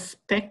is a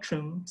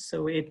spectrum,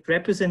 so it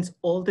represents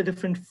all the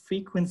different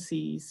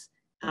frequencies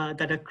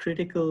that are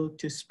critical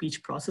to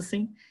speech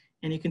processing.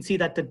 And you can see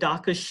that the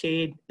darker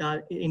shade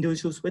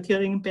individuals with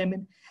hearing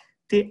impairment,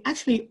 they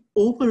actually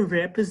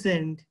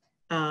overrepresent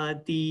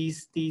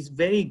these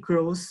very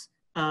gross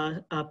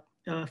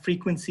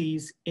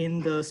frequencies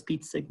in the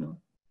speech signal.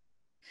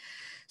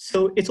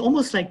 So it's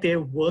almost like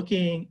they're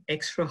working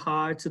extra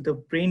hard. So the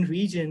brain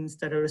regions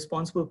that are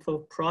responsible for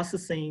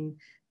processing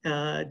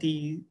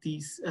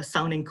these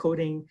sound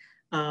encoding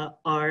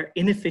are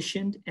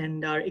inefficient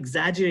and are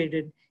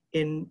exaggerated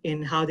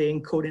in how they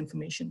encode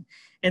information.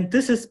 And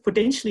this is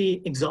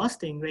potentially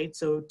exhausting, right?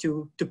 So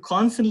to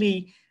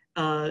constantly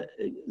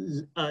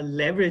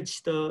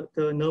leverage the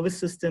nervous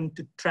system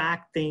to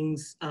track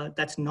things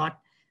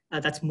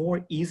that's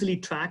more easily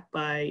tracked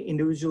by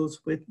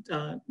individuals with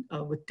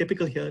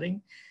typical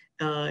hearing.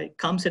 It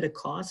comes at a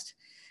cost.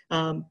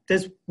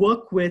 There's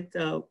work with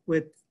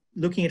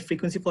looking at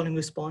frequency following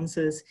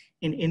responses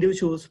in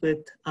individuals with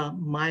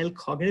mild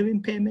cognitive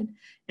impairment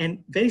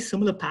and very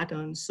similar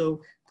patterns.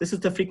 So this is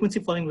the frequency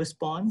following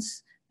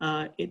response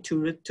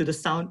to the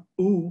sound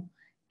oo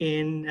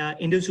in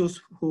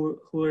individuals who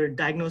are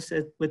diagnosed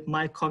with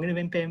mild cognitive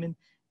impairment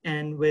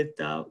and with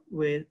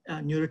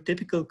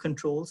neurotypical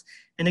controls.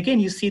 And again,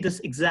 you see this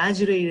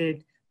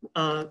exaggerated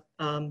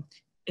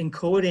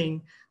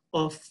encoding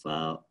of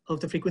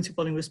the frequency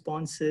following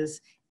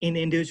responses in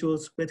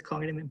individuals with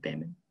cognitive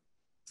impairment.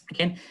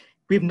 Again,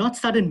 we've not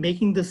started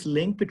making this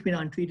link between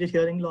untreated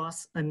hearing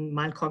loss and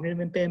mild cognitive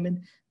impairment,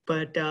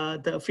 but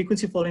the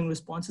frequency following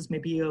responses may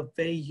be a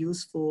very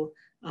useful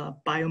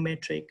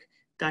biometric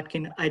that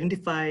can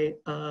identify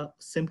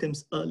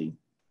symptoms early.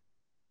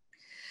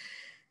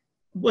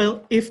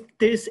 Well, if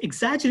there's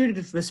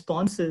exaggerated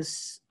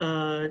responses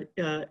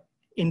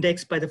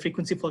indexed by the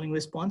frequency following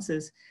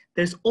responses,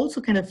 there's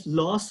also kind of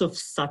loss of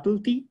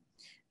subtlety.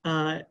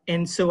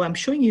 And so I'm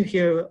showing you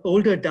here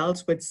older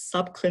adults with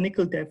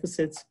subclinical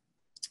deficits.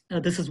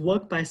 This is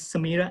work by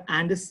Samira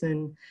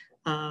Anderson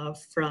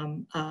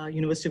from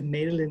University of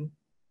Maryland.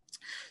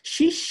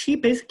 She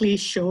basically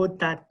showed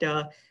that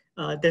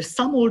there's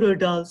some older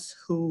adults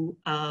who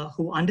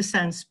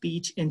understand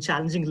speech in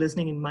challenging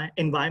listening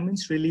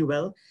environments really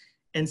well,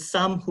 and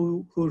some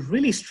who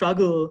really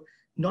struggle,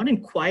 not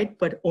in quiet,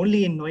 but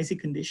only in noisy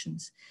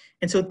conditions.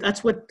 And so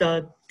that's what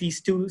these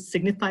two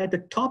signify. The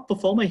top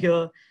performer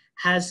here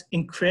has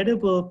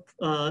incredible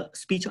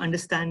speech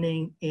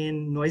understanding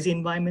in noisy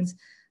environments.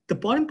 The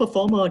bottom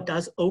performer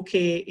does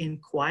okay in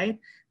quiet,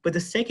 but the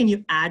second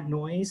you add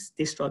noise,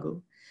 they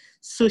struggle.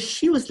 So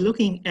she was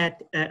looking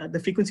at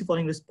the frequency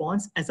following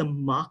response as a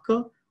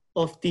marker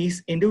of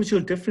these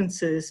individual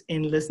differences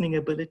in listening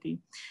ability.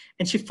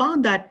 And she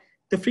found that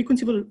the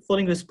frequency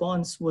following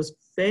response was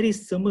very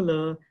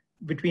similar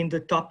between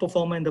the top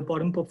performer and the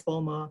bottom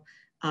performer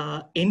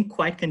in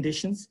quiet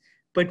conditions.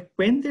 But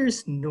when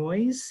there's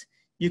noise,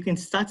 you can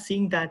start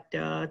seeing that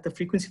the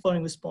frequency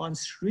following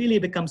response really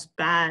becomes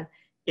bad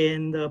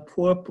in the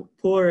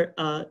poor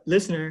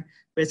listener,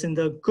 whereas in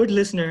the good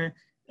listener,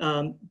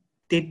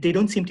 they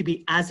don't seem to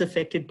be as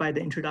affected by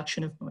the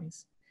introduction of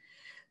noise.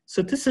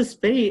 So this is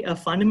very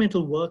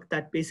fundamental work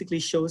that basically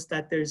shows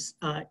that there's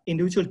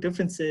individual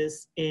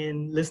differences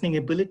in listening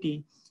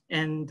ability,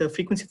 and the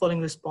frequency following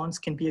response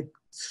can be a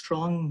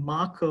strong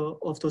marker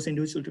of those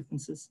individual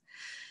differences.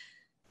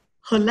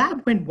 Her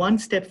lab went one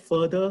step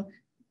further.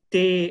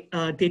 They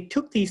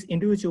took these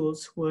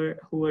individuals who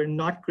were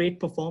not great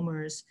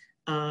performers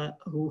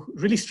who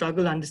really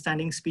struggled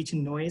understanding speech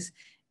and noise.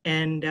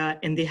 And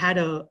they had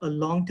a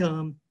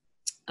long-term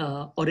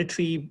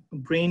auditory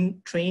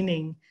brain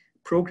training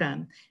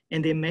program,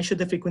 and they measured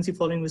the frequency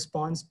following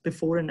response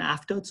before and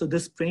after. So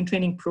this brain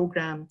training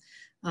program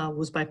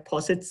was by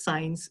Posset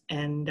Science,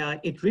 and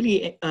it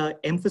really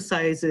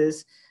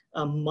emphasizes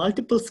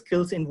multiple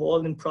skills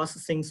involved in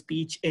processing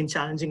speech in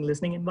challenging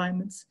listening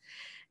environments.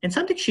 And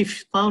something she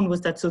found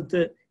was that,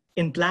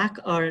 in black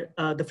are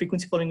the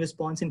frequency following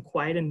response in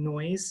quiet and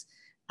noise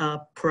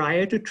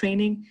prior to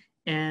training.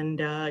 And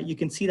you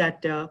can see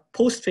that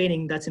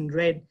post-training, that's in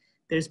red,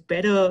 there's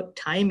better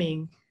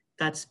timing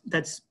that's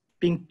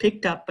being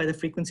picked up by the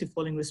frequency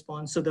following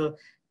response. So the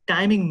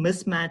timing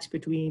mismatch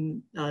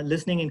between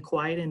listening in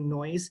quiet and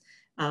noise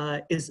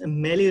is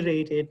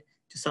ameliorated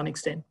to some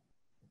extent.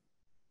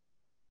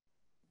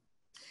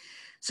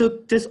 So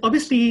there's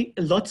obviously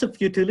lots of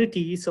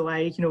utility. So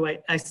I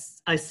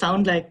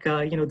sound like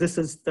this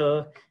is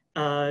the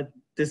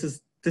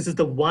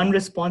one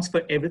response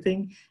for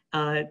everything,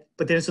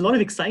 but there's a lot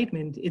of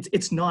excitement.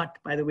 It's not,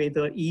 by the way.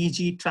 The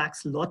EEG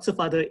tracks lots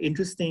of other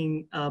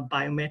interesting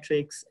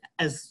biometrics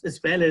as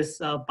well as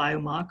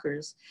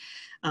biomarkers.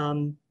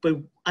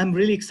 But I'm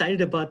really excited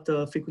about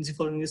the frequency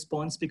following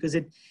response because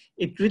it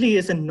really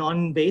is a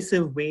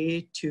non-invasive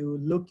way to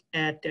look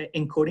at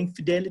encoding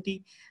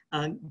fidelity.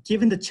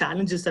 Given the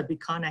challenges that we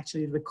can't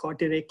actually record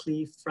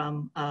directly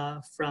from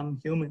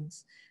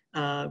humans.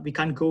 We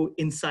can't go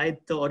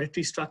inside the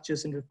auditory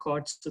structures and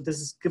record. So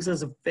this gives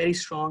us a very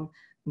strong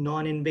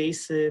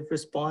non-invasive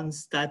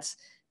response that's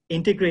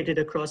integrated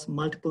across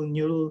multiple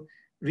neural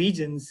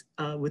regions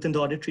within the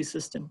auditory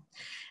system.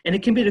 And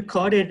it can be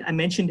recorded, I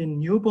mentioned, in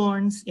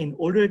newborns, in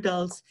older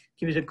adults,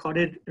 can be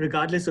recorded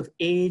regardless of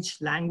age,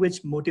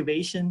 language,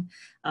 motivation.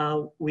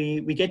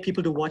 We get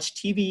people to watch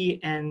TV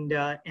and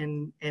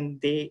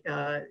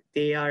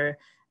they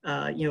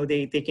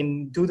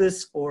can do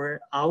this for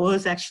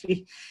hours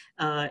actually,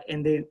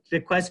 and it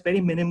requires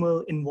very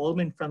minimal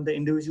involvement from the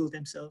individual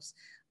themselves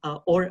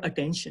or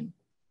attention.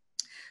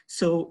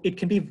 So it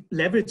can be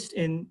leveraged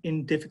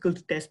in difficult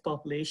to test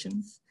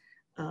populations.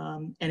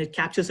 And it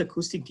captures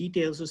acoustic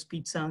details of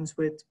speech sounds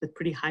with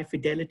pretty high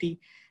fidelity.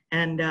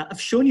 And I've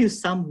shown you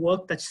some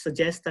work that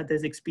suggests that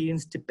there's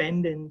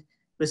experience-dependent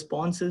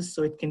responses.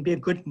 So it can be a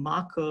good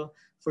marker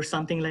for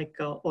something like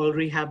oral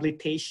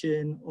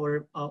rehabilitation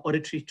or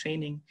auditory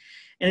training.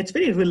 And it's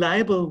very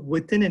reliable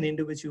within an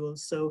individual.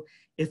 So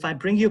if I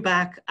bring you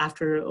back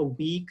after a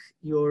week,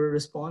 your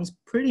response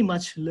pretty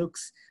much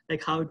looks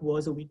like how it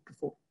was a week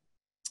before,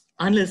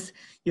 unless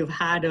you've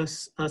had a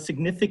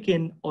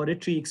significant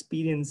auditory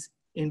experience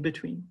in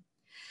between.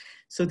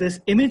 So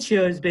this image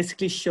here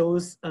basically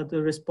shows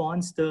the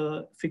response,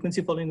 the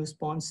frequency following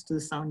response to the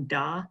sound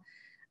da,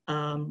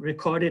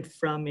 recorded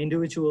from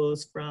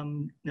individuals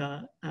from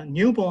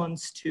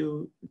newborns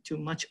to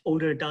much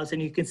older adults.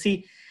 And you can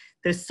see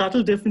there's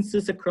subtle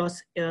differences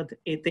across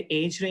the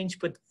age range,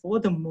 but for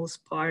the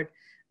most part,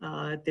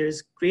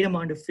 there's great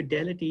amount of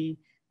fidelity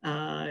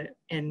and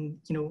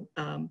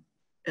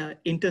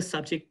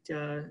inter-subject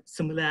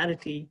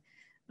similarity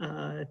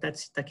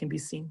that can be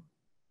seen.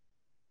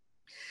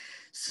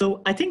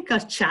 So I think our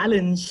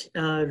challenge,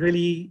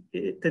 really,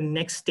 the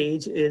next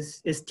stage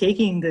is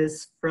taking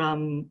this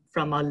from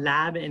our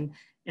lab, and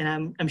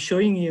I'm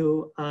showing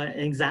you an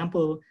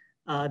example.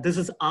 This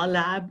is our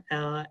lab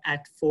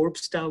at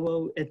Forbes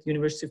Tower at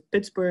University of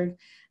Pittsburgh,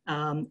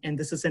 and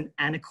this is an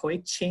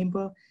anechoic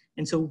chamber.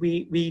 And so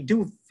we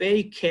do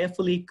very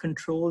carefully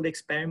controlled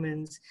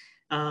experiments.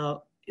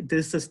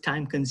 This is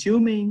time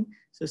consuming,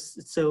 and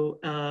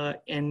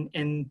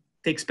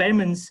the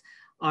experiments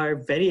are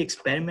very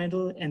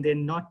experimental and they're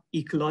not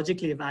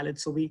ecologically valid.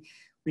 So we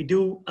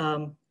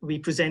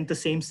present the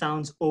same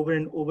sounds over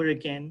and over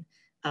again.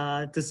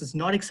 This is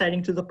not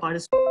exciting to the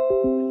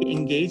participants,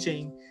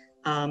 engaging,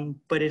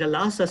 but it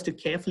allows us to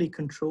carefully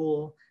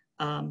control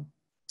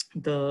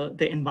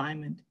the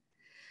environment.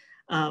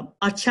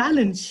 Our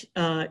challenge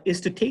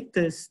is to take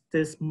this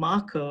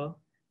marker,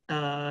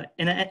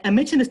 and I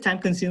mentioned it's time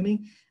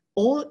consuming.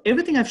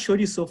 Everything I've showed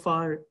you so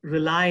far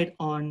relied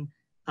on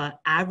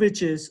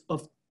averages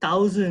of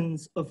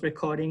thousands of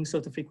recordings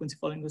of the frequency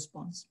following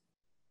response.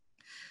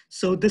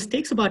 So this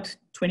takes about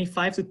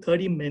 25 to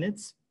 30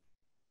 minutes.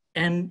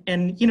 And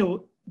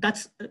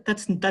that's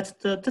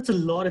a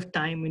lot of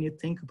time when you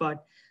think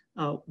about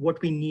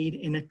what we need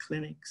in a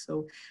clinic.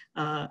 So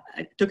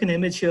I took an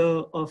image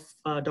here of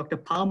Dr.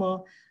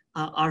 Palmer.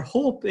 Our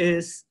hope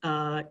is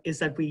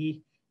that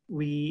we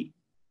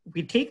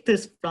take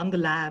this from the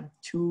lab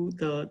to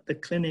the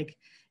clinic,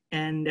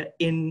 and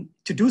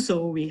to do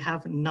so, we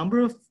have a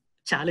number of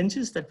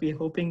challenges that we're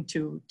hoping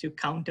to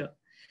counter.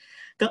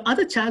 The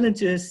other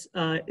challenge is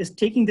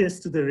taking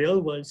this to the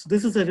real world. So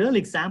this is a real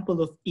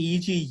example of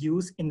EEG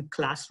use in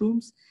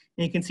classrooms.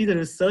 And you can see the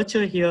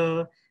researcher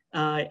here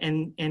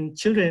and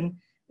children.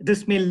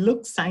 This may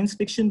look science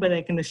fiction, but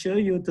I can assure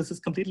you this is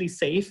completely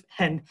safe.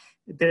 And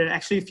there are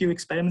actually a few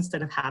experiments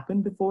that have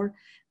happened before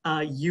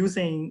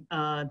using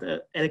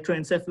the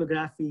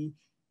electroencephalography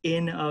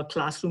in a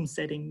classroom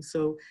setting.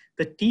 So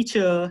the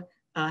teacher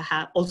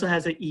also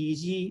has an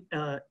EEG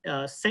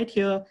set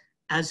here,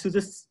 as do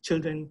the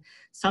children.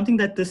 Something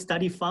that this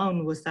study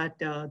found was that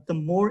the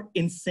more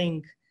in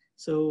sync,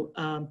 so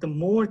the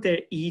more their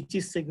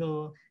EEG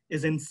signal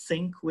is in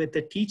sync with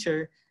the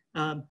teacher,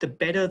 the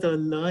better the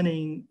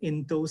learning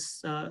in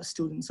those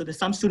students. So there's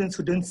some students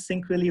who didn't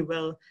sync really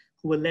well,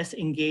 who were less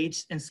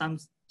engaged, and some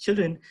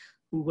children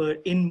who were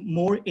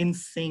more in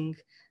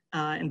sync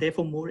and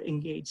therefore more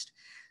engaged.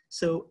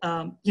 So,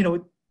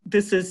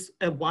 this is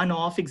a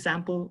one-off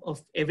example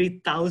of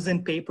every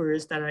 1,000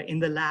 papers that are in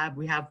the lab.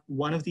 We have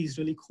one of these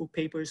really cool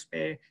papers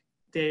where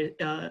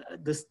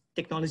this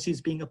technology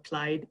is being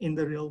applied in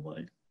the real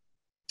world.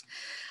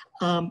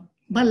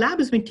 My lab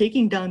has been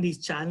taking down these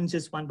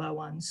challenges one by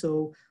one.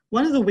 So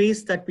one of the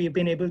ways that we've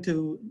been able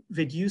to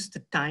reduce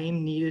the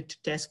time needed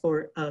to test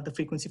for the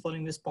frequency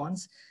following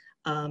response.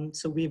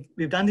 So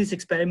we've done these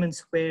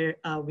experiments where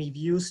we've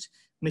used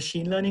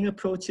machine learning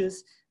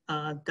approaches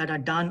that are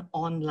done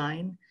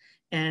online.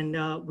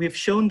 And we've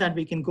shown that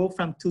we can go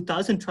from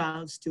 2,000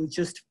 trials to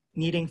just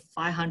needing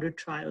 500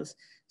 trials.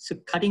 So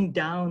cutting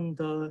down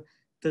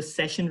the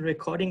session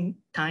recording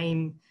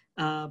time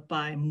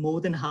by more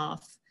than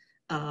half.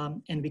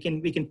 And we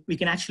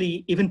can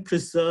actually even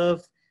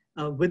preserve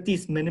with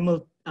these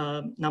minimal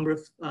number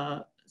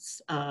of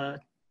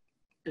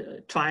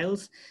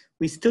trials,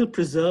 we still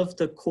preserve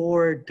the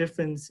core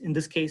difference in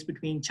this case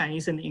between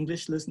Chinese and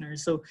English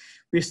listeners. So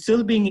we're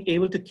still being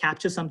able to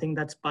capture something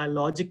that's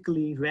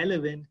biologically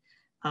relevant,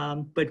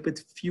 but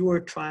with fewer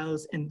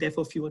trials and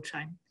therefore fewer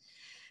time.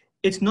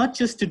 It's not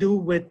just to do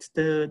with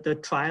the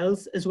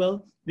trials as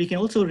well. We can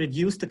also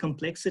reduce the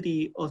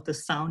complexity of the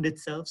sound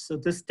itself. So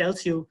this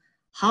tells you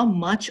how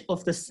much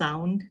of the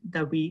sound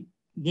that we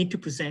need to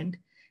present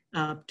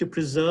to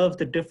preserve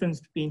the difference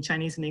between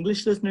Chinese and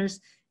English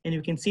listeners. And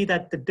you can see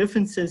that the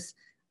differences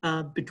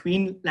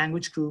between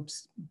language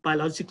groups,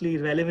 biologically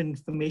relevant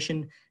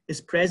information is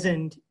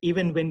present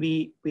even when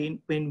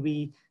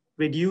we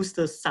reduce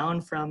the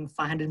sound from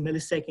 500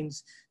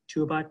 milliseconds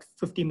to about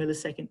 50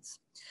 milliseconds.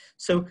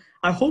 So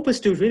our hope is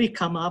to really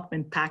come up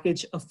and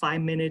package a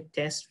 5-minute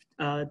test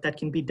that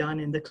can be done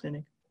in the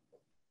clinic.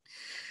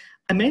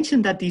 I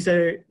mentioned that these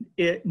are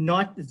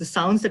not, the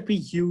sounds that we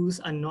use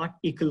are not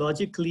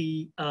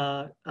ecologically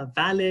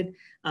valid.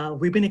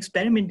 We've been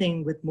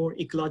experimenting with more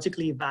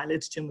ecologically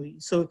valid stimuli.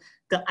 So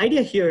the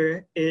idea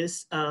here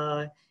is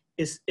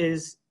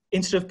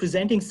instead of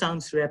presenting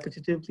sounds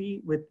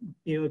repetitively with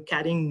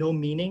carrying no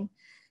meaning,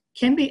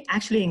 can we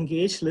actually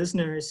engage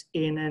listeners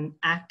in an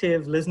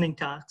active listening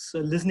task? So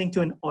listening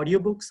to an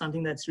audiobook,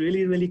 something that's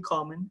really, really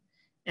common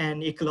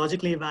and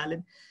ecologically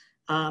valid.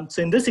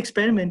 So in this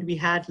experiment, we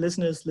had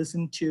listeners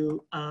listen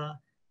to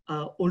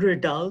older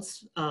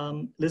adults,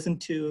 listen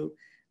to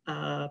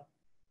an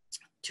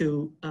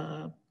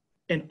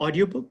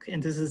audiobook,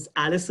 and this is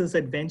Alice's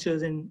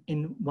Adventures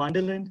in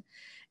Wonderland.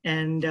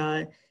 And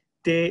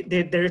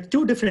there are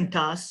two different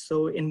tasks.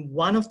 So in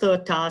one of the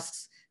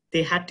tasks,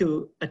 they had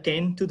to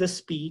attend to the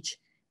speech.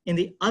 In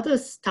the other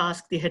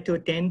task, they had to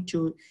attend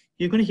to,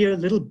 you're going to hear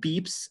little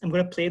beeps. I'm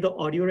going to play the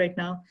audio right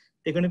now.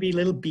 They're going to be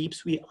little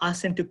beeps. We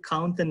asked them to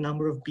count the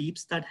number of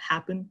beeps that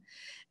happen.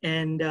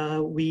 And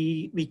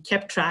we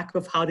kept track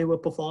of how they were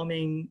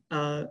performing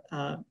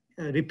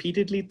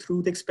repeatedly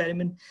through the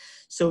experiment.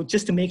 So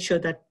just to make sure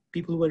that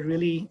people were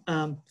really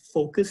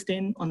focused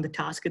in on the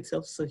task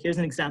itself. So here's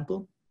an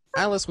example.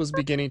 Alice was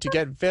beginning to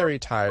get very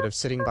tired of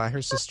sitting by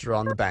her sister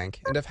on the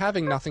bank and of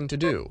having nothing to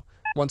do.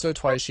 Once or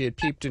twice she had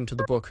peeped into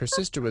the book her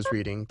sister was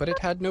reading, but it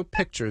had no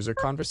pictures or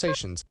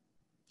conversations.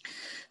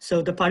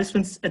 So the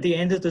participants at the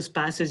end of this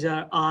passage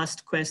are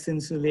asked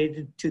questions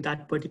related to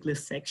that particular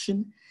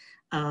section,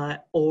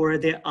 or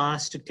they're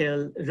asked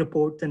to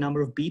report the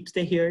number of beeps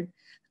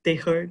they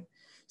heard.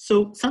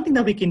 So something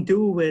that we can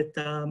do with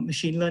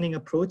machine learning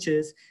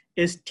approaches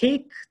is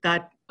take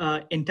that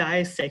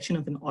entire section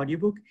of an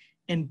audiobook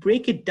and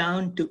break it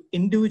down to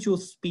individual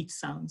speech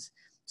sounds.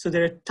 So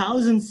there are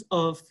thousands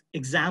of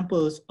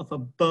examples of a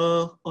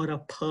b or a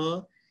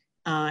p,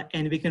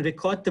 and we can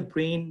record the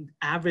brain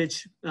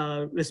average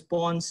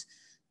response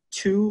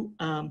to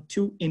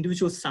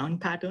individual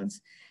sound patterns,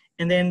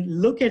 and then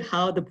look at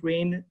how the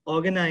brain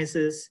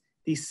organizes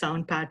these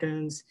sound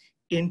patterns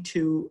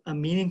into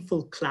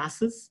meaningful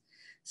classes.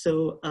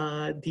 So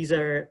these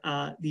are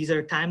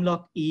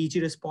time-locked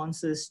EEG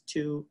responses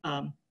to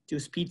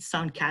speech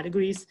sound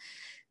categories.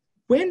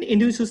 When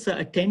individuals are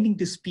attending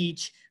to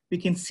speech, we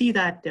can see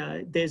that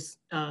there's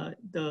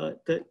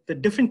the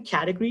different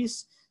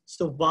categories.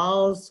 So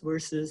vowels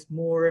versus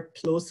more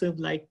plosive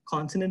like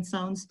consonant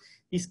sounds,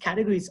 these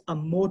categories are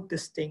more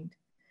distinct.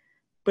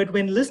 But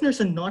when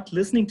listeners are not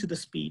listening to the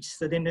speech,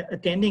 so they're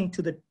attending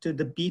to the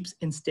beeps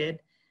instead,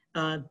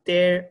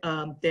 their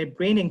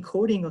brain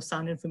encoding of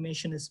sound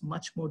information is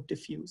much more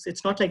diffuse.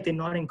 It's not like they're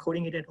not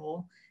encoding it at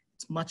all.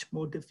 It's much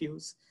more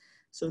diffuse.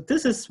 So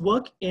this is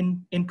work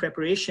in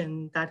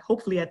preparation that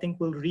hopefully I think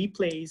will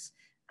replace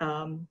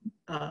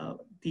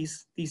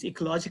these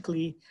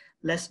ecologically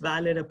less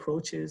valid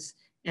approaches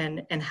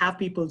and have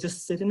people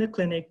just sit in a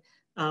clinic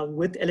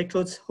with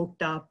electrodes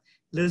hooked up,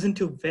 listen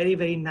to very,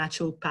 very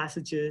natural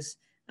passages,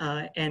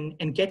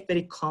 and get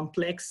very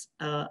complex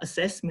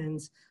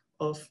assessments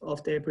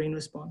of their brain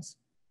response.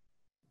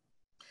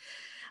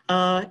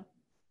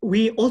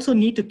 We also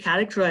need to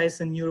characterize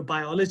the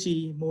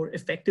neurobiology more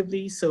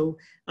effectively. So,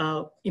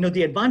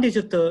 the advantage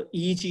of the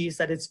EEG is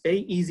that it's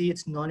very easy,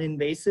 it's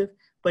non-invasive,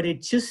 but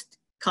it just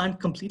can't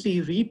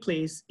completely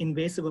replace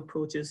invasive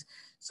approaches.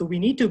 So we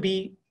need to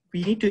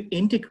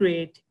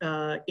integrate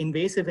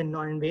invasive and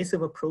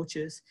non-invasive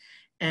approaches.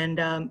 And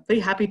very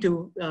happy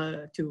to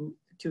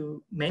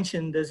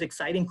mention this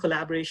exciting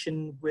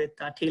collaboration with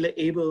Taylor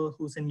Abel,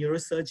 who's a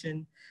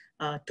neurosurgeon,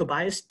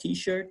 Tobias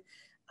T-shirt,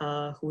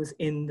 who is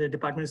in the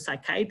Department of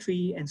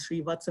Psychiatry, and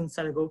Srivatsan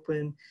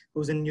Saragopan,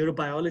 who's in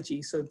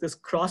neurobiology. So this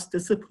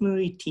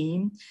cross-disciplinary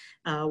team,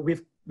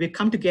 we've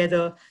come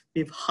together,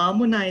 we've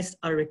harmonized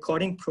our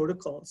recording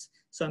protocols.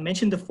 So I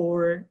mentioned the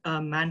 4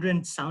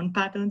 Mandarin sound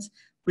patterns.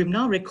 We've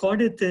now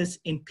recorded this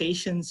in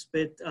patients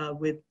with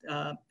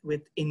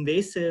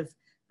invasive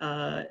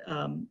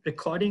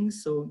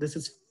recordings. So this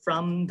is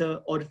from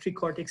the auditory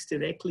cortex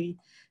directly.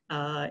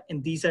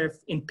 And these are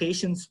in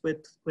patients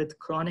with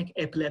chronic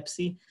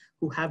epilepsy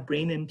who have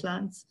brain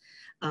implants.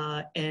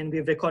 And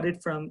we've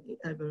recorded from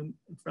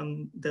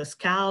the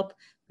scalp.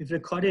 We've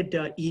recorded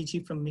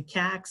EEG from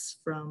macaques,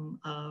 from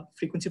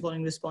frequency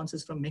following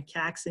responses from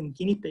macaques and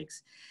guinea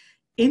pigs.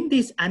 In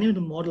these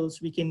animal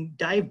models, we can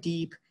dive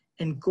deep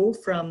and go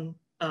from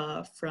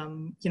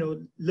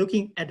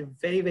looking at a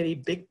very, very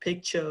big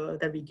picture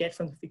that we get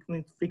from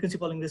frequency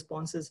following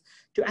responses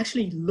to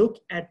actually look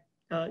at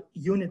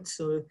units,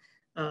 so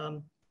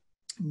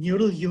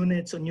neural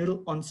units or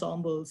neural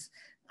ensembles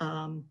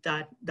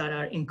that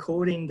are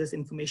encoding this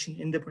information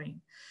in the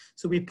brain.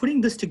 So we're putting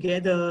this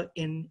together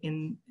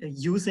in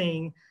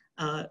using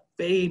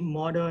very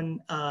modern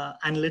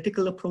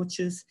analytical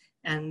approaches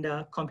and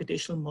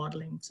computational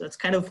modeling. So that's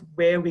kind of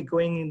where we're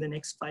going in the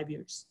next 5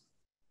 years.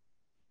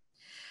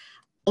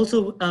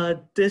 Also,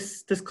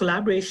 this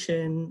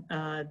collaboration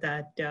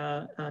that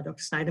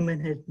Dr. Snyderman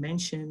had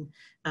mentioned,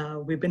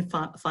 we've been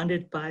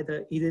funded by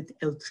the Edith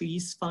L.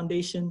 Trees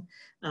Foundation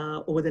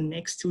over the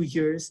next 2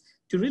 years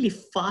to really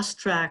fast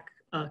track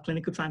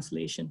clinical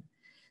translation.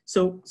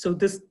 So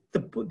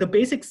the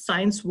basic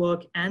science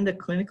work and the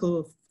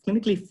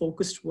clinically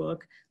focused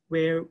work,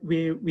 where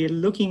we're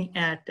looking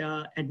at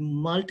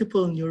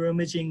multiple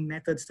neuroimaging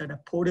methods that are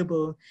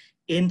portable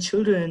in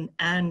children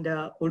and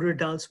older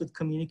adults with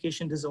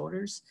communication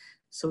disorders.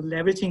 So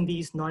leveraging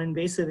these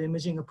non-invasive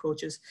imaging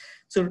approaches.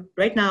 So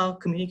right now,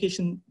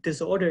 communication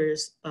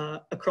disorders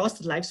across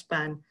the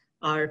lifespan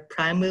are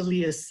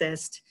primarily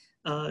assessed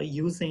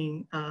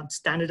using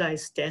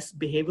standardized tests,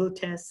 behavioral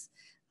tests,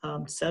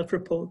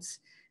 self-reports,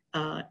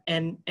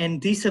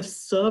 and these have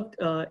served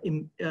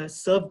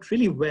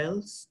really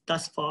well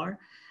thus far.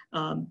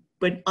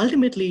 But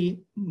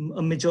ultimately,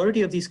 a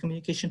majority of these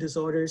communication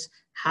disorders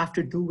have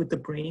to do with the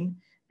brain.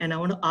 And I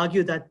want to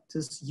argue that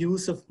this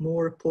use of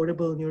more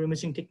portable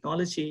neuroimaging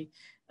technology,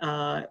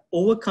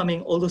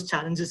 overcoming all those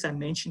challenges I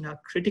mentioned, are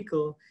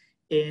critical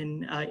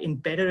in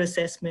better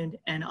assessment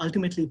and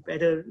ultimately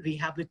better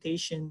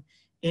rehabilitation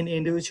in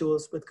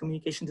individuals with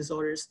communication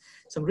disorders.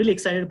 So I'm really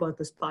excited about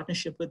this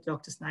partnership with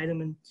Dr.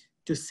 Snyderman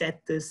to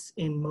set this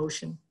in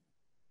motion.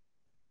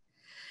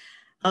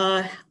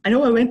 I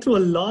know I went through a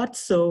lot,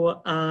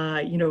 so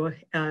we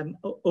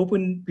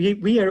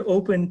are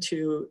open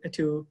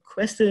to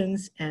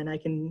questions, and I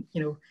can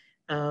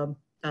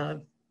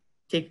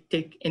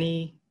take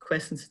any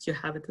questions that you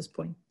have at this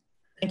point.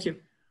 Thank you.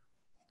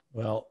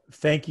 Well,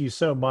 thank you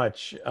so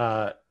much,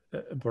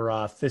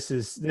 Bharath. This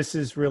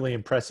is really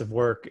impressive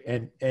work,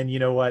 and you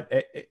know what?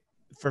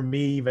 For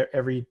me,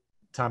 every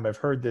time I've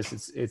heard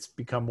this, it's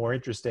become more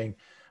interesting.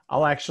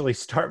 I'll actually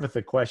start with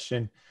a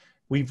question.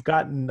 We've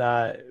gotten,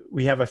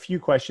 we have a few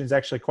questions,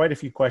 actually quite a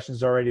few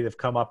questions already that have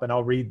come up, and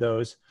I'll read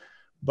those.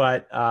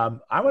 But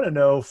I want to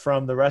know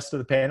from the rest of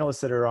the panelists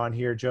that are on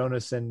here,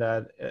 Jonas and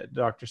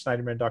Dr.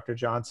 Snyderman, Dr.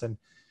 Johnson,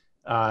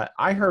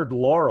 I heard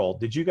Laurel.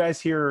 Did you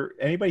guys hear,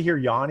 anybody hear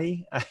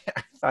Yanni?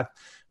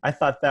 I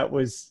thought that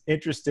was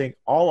interesting.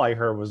 All I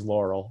heard was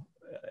Laurel.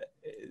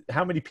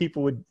 How many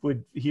people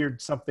would hear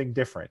something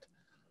different?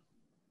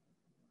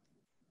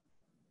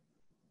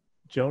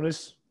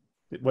 Jonas,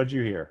 what did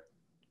you hear?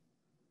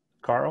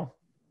 Carl?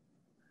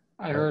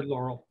 I heard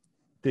Laurel.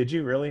 Did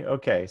you really?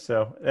 Okay.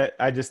 So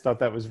I just thought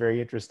that was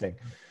very interesting,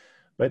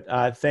 but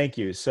thank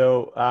you.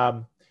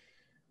 So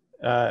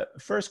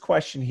first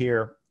question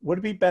here, would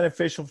it be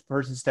beneficial for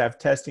persons to have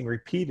testing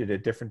repeated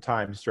at different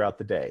times throughout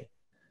the day?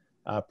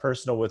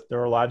 Personal with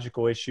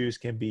neurological issues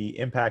can be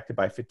impacted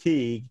by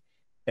fatigue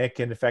and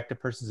can affect a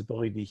person's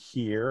ability to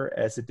hear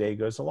as the day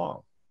goes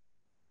along.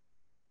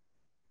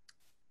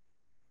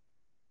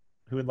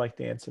 Who would like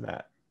to answer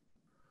that?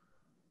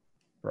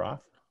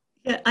 Roth?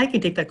 Yeah, I can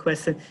take that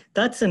question.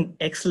 That's an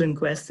excellent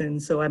question.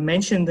 So I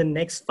mentioned the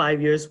next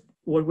 5 years,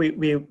 what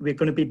we're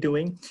going to be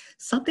doing.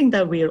 Something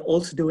that we are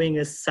also doing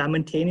is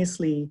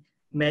simultaneously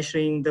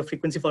measuring the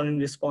frequency following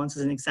response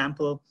as an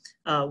example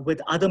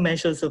with other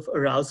measures of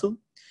arousal.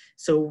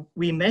 So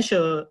we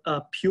measure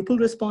pupil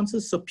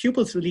responses. So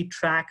pupils really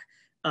track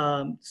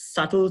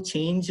subtle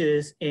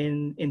changes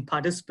in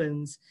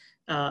participants'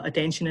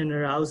 attention and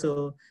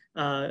arousal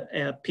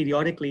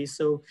periodically.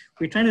 So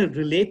we're trying to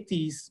relate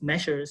these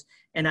measures.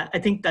 And I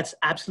think that's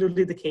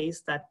absolutely the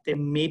case, that there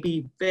may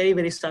be very,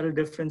 very subtle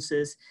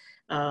differences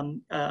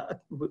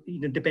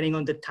depending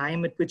on the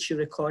time at which you're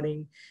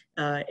recording.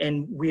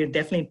 And we're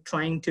definitely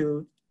trying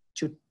to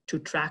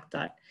track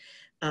that.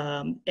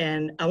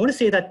 And I want to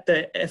say that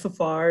the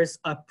FFRs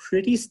are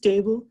pretty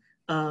stable.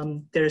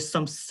 There's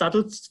some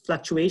subtle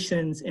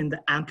fluctuations in the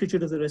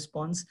amplitude of the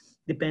response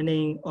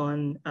depending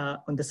on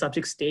the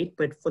subject state,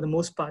 but for the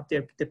most part,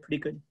 they're pretty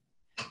good.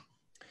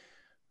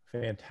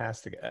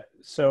 Fantastic.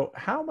 So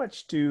how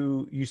much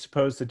do you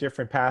suppose the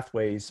different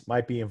pathways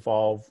might be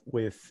involved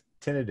with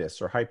tinnitus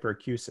or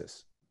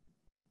hyperacusis?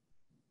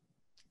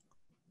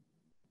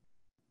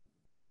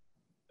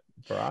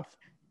 Bharath?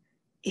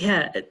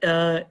 Yeah,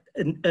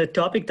 a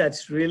topic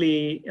that's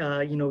really,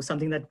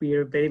 something that we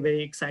are very,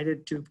 very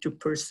excited to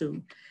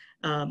pursue.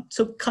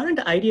 So current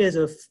ideas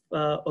of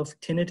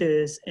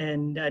tinnitus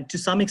and to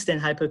some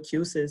extent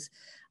hyperacusis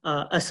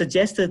are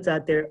suggested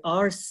that there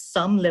are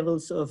some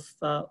levels of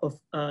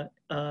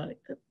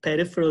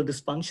peripheral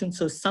dysfunction.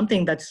 So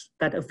something that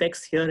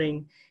affects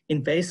hearing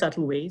in very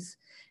subtle ways.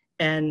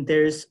 And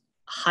there's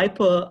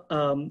hyper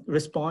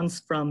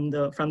response from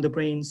the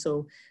brain.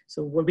 So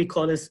what we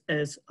call as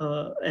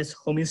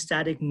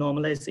homeostatic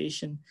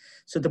normalization.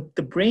 So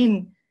the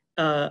brain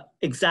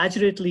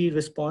exaggeratedly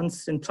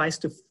responds and tries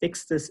to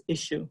fix this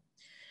issue.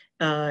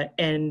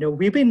 And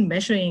we've been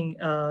measuring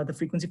the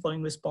frequency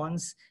following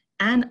response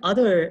and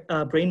other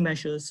brain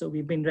measures. So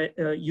we've been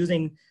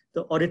using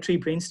the auditory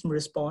brainstem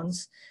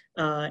response,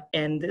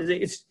 and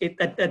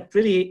that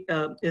really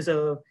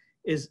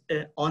is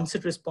an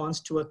onset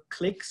response to a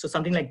click, so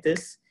something like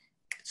this.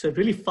 So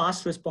really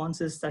fast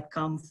responses that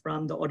come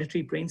from the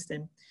auditory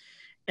brainstem.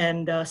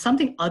 And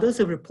something others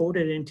have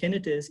reported in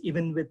tinnitus,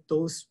 even with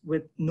those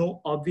with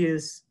no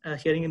obvious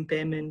hearing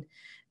impairment,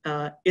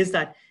 is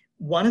that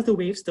one of the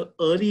waves, the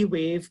early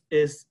wave,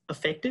 is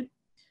affected,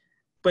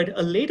 but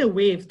a later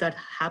wave that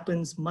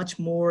happens much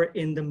more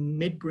in the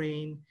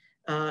midbrain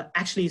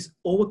actually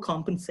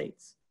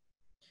overcompensates.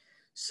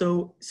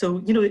 So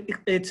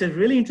it's a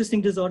really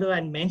interesting disorder.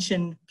 I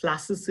mentioned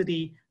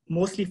plasticity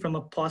mostly from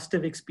a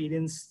positive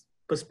experience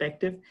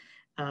perspective,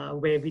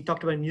 where we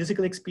talked about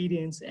musical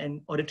experience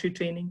and auditory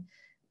training.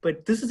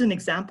 But this is an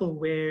example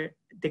where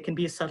there can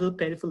be a subtle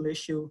peripheral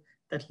issue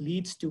that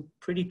leads to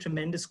pretty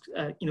tremendous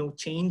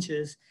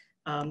changes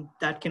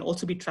that can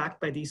also be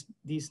tracked by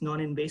these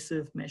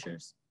non-invasive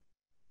measures.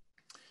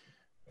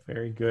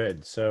 Very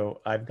good. So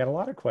I've got a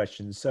lot of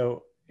questions.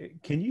 So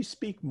can you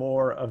speak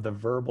more of the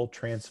verbal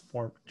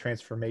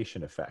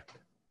transformation effect?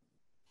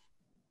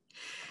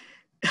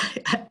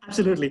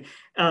 Absolutely.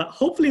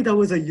 Hopefully that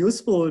was a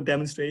useful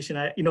demonstration.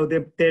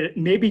 There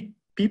may be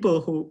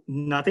people who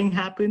nothing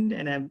happened,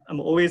 and I'm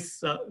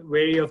always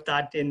wary of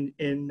that in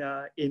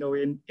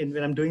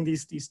when I'm doing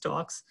these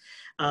talks.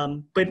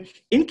 But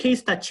in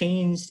case that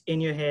changed in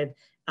your head,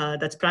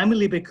 that's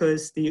primarily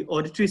because the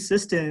auditory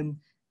system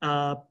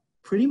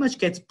pretty much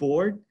gets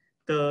bored.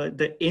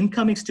 The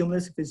incoming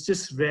stimulus, if it's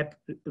just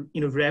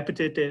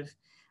repetitive,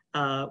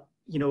 the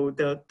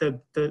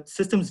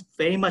system's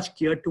very much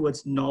geared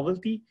towards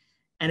novelty.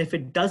 And if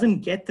it doesn't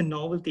get the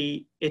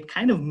novelty, it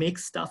kind of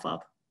makes stuff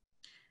up.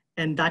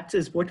 And that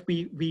is what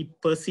we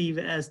perceive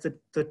as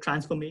the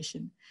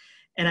transformation.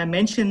 And I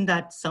mentioned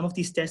that some of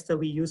these tests that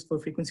we use for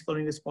frequency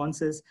following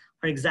responses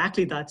are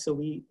exactly that. So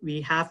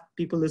we have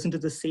people listen to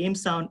the same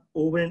sound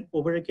over and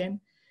over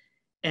again.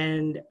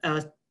 And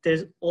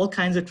there's all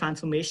kinds of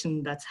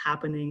transformation that's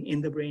happening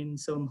in the brain.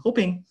 So I'm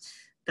hoping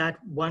that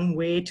one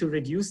way to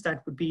reduce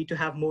that would be to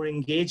have more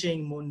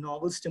engaging, more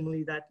novel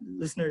stimuli that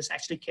listeners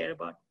actually care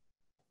about.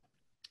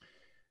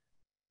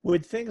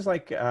 Would things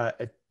like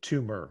a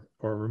tumor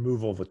or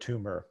removal of a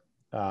tumor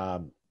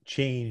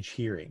change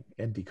hearing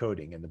and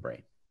decoding in the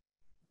brain?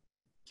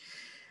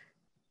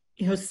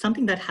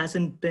 Something that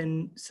hasn't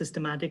been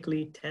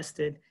systematically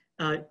tested.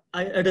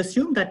 I'd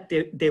assume that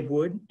they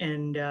would,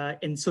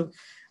 and so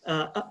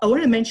I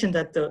want to mention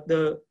that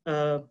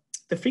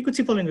the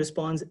frequency following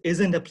response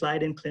isn't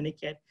applied in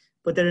clinic yet,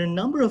 but there are a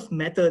number of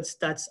methods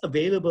that's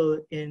available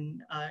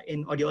in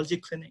audiology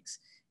clinics.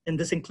 And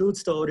this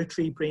includes the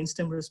auditory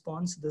brainstem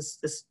response.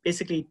 This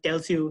basically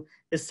tells you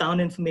the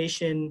sound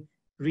information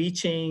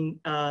reaching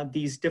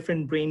these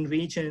different brain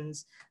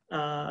regions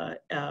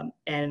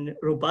and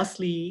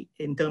robustly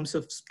in terms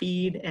of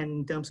speed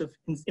and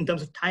in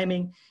terms of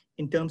timing,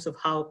 in terms of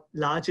how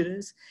large it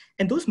is.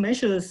 And those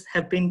measures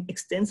have been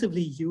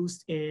extensively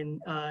used in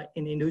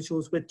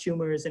individuals with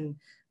tumors and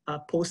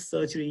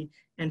post-surgery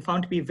and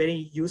found to be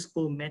very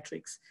useful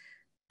metrics.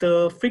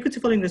 The frequency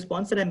following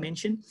response that I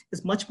mentioned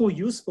is much more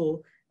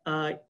useful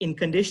in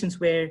conditions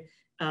where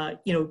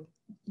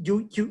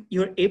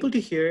you're able to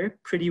hear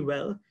pretty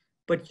well,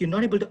 but you're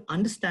not able to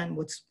understand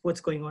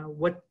what's going on,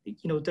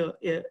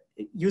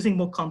 using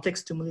more complex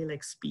stimuli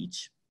like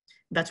speech.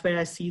 That's where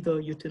I see the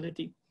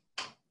utility.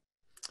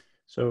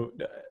 So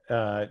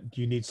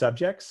do you need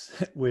subjects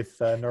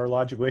with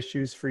neurological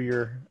issues for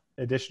your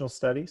additional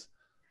studies?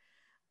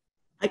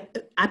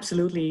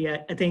 Absolutely.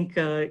 I think,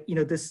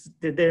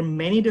 there are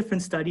many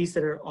different studies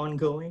that are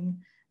ongoing,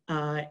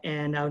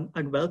 and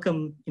I'd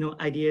welcome,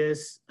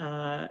 ideas,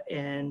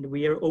 and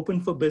we are open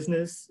for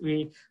business.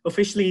 We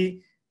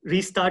officially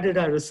restarted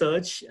our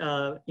research,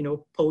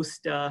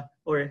 post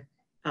or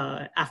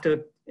after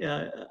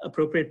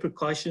appropriate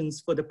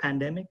precautions for the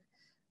pandemic.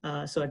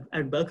 So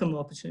I'd welcome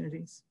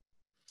opportunities.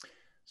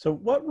 So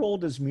what role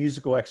does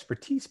musical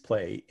expertise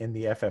play in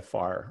the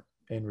FFR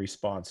in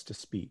response to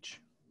speech?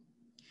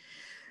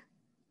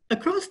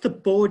 Across the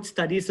board,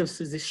 studies have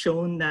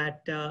shown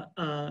that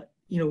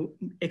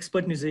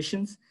expert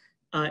musicians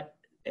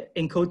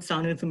encode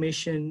sound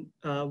information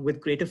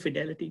with greater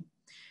fidelity,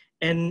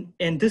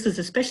 and this is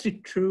especially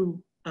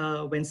true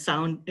when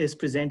sound is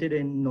presented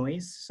in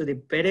noise. So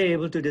they're better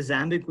able to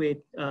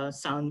disambiguate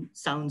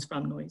sounds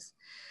from noise.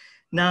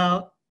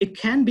 Now, it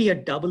can be a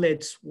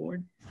double-edged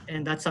sword,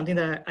 and that's something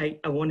that I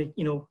wanted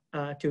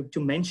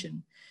to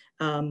mention.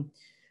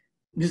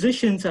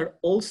 Musicians are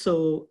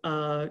also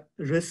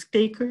risk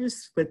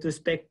takers with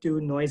respect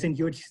to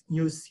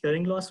noise-induced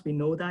hearing loss. We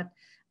know that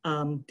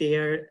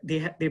they're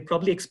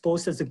probably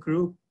exposed as a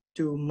group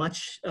to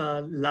much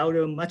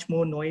louder, much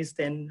more noise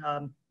than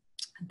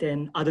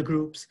other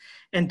groups,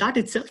 and that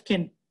itself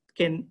can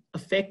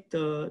affect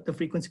the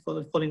frequency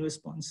following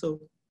response.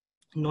 So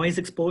noise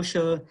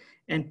exposure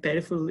and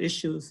peripheral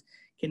issues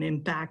can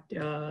impact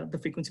the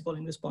frequency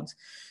following response.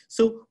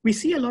 So we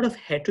see a lot of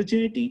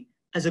heterogeneity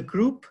as a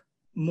group.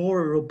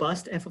 More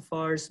robust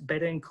FFRs,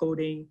 better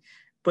encoding,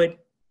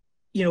 but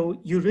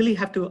you really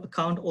have to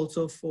account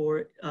also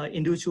for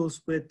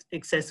individuals with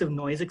excessive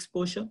noise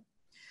exposure.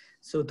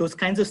 So those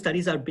kinds of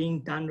studies are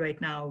being done right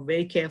now,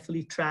 very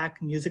carefully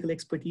track musical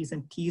expertise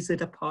and tease it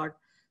apart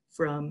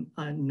from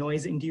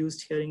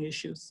noise-induced hearing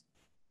issues.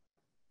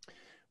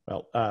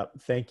 Well,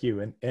 thank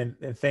you, and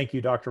thank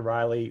you, Dr.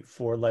 Riley,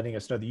 for letting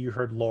us know that you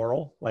heard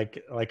Laurel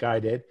like I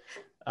did.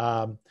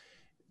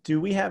 Do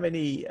we have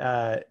any?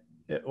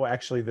 Well,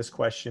 actually, this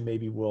question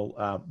maybe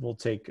we'll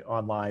take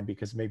online,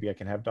 because maybe I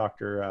can have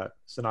Dr.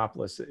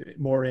 Xenopoulos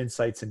more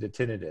insights into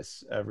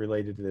tinnitus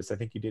related to this. I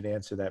think you did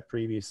answer that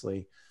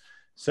previously.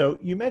 So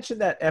you mentioned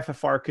that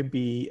FFR could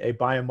be a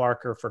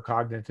biomarker for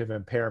cognitive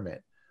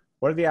impairment.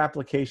 What are the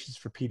applications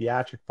for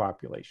pediatric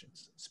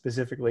populations,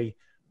 specifically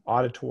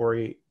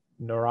auditory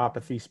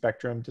neuropathy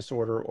spectrum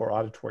disorder or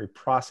auditory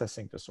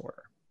processing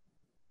disorder?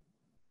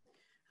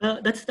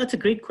 That's a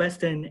great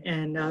question,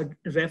 and I'd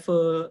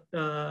refer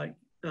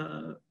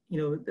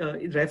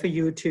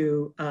you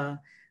to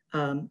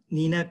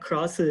Nina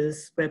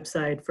Cross's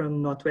website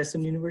from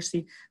Northwestern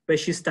University, where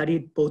she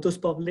studied both those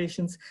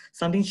populations.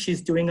 Something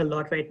she's doing a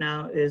lot right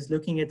now is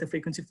looking at the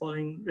frequency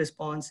following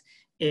response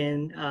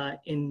in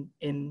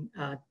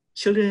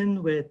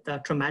children with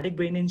traumatic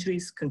brain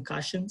injuries,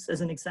 concussions,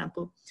 as an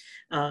example.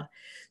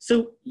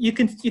 So you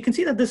can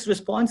see that this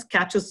response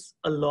captures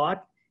a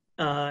lot,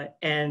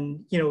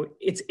 and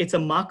it's a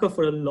marker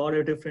for a lot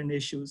of different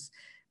issues.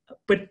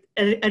 But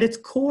at its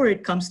core,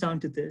 it comes down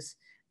to this.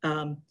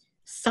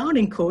 Sound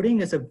encoding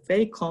is a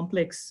very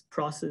complex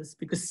process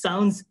because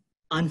sounds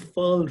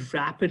unfurl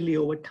rapidly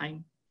over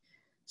time.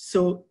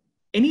 So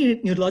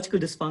any neurological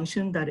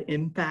dysfunction that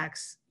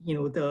impacts,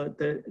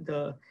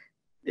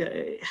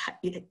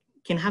 it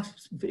can have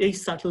very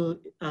subtle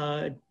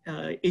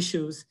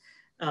issues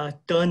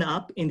turn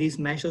up in these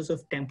measures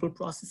of temporal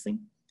processing.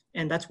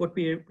 And that's what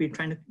we're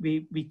trying to,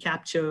 we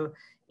capture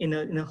in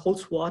a whole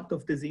swath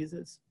of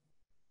diseases.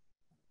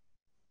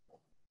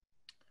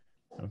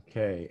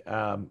 Okay,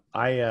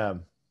 I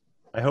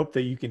hope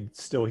that you can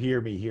still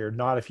hear me here.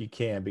 Not if you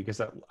can, because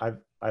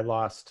I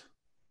lost.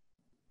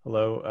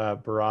 Hello,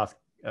 Bharath.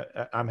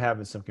 I'm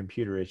having some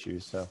computer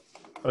issues, so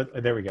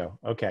there we go.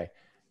 Okay,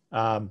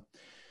 all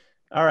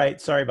right.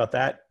 Sorry about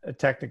that. A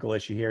technical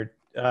issue here.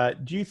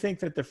 Do you think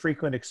that the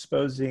frequent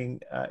exposing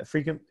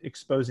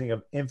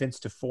of infants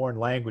to foreign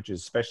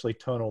languages, especially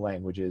tonal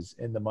languages,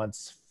 in the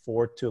months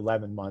 4 to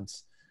 11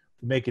 months,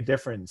 will make a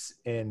difference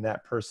in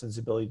that person's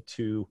ability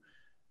to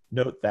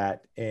note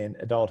that in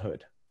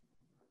adulthood?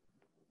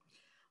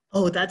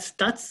 Oh, that's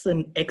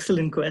an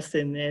excellent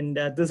question, and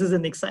this is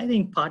an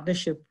exciting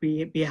partnership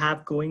we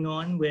have going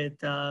on with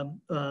some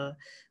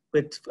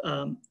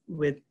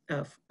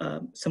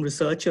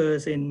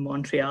researchers in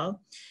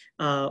Montreal,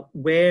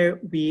 where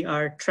we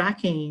are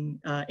tracking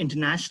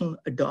international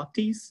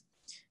adoptees,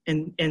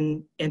 and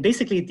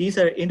basically these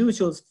are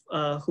individuals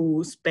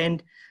who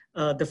spend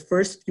the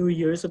first few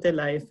years of their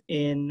life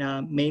in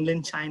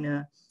mainland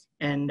China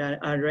and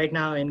are right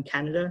now in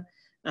Canada,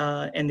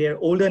 and they're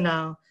older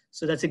now.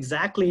 So that's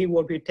exactly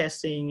what we're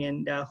testing,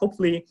 and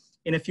hopefully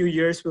in a few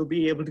years we'll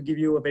be able to give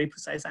you a very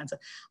precise answer.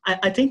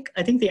 I think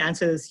the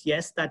answer is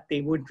yes, that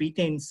they would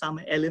retain some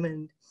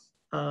element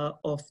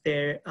of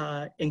their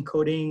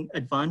encoding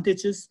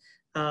advantages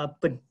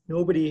but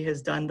nobody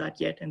has done that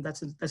yet. And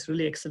that's a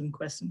really excellent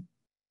question.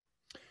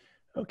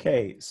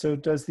 Okay, so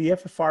does the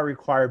FFR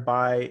require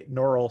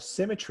binaural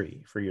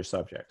symmetry for your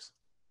subjects?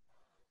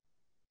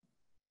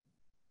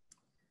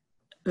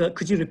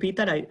 Could you repeat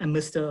that? I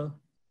missed a...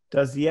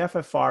 Does the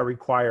FFR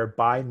require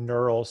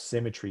binaural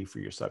symmetry for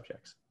your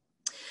subjects?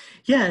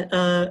 Yeah,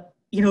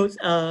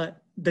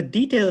 the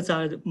details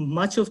are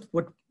much of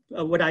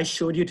what I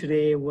showed you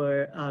today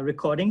were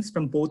recordings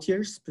from both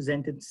years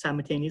presented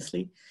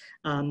simultaneously.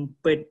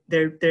 But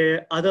there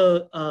are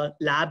other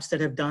labs that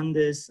have done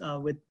this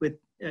with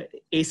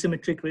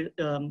asymmetric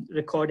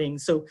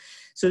recordings. So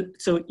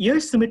ear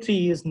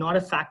symmetry is not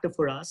a factor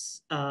for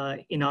us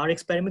in our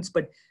experiments,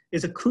 but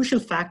is a crucial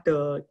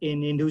factor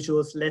in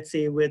individuals, let's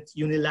say, with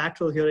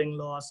unilateral hearing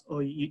loss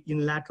or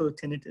unilateral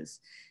tinnitus.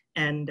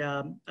 And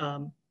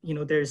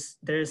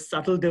there's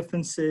subtle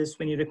differences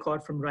when you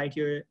record from right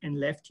ear and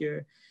left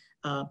ear.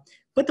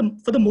 But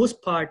for the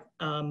most part,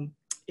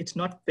 it's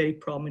not very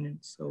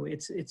prominent. So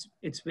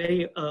it's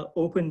very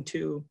open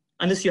to,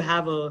 unless you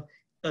have a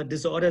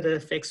disorder that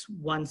affects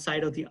one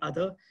side or the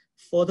other,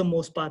 for the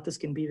most part, this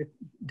can be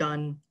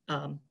done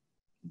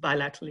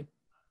bilaterally.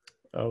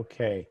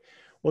 Okay.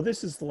 Well,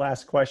 this is the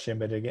last question,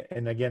 but again,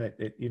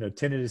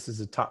 tinnitus is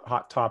a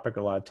hot topic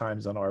a lot of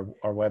times on our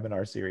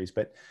webinar series,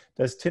 but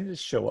does tinnitus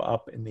show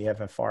up in the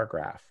FFR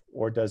graph,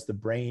 or does the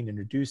brain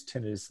introduce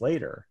tinnitus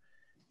later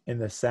in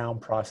the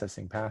sound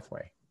processing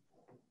pathway?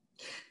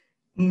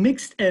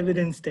 Mixed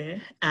evidence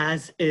there,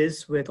 as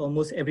is with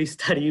almost every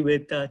study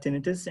with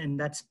tinnitus, and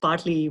that's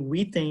partly,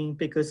 we think,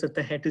 because of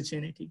the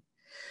heterogeneity.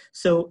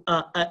 So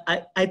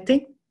I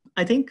think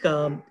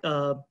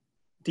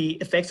the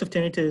effects of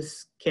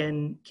tinnitus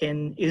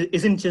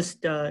isn't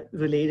just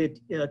related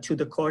to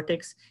the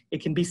cortex.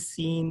 It can be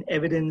seen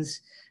evidence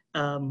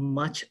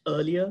much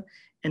earlier.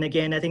 And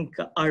again, I think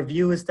our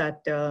view is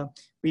that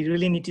we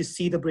really need to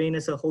see the brain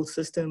as a whole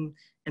system,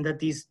 and that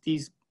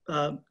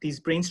these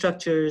brain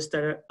structures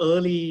that are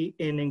early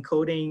in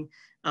encoding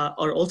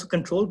are also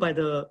controlled by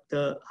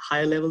the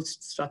higher level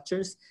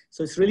structures.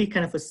 So it's really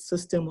kind of a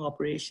system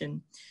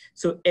operation.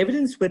 So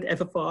evidence with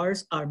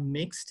FFRs are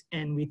mixed,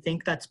 and we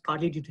think that's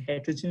partly due to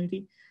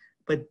heterogeneity,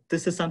 but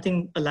this is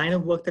a line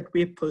of work that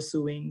we're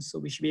pursuing. So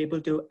we should be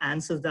able to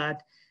answer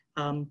that.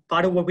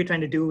 Part of what we're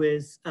trying to do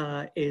is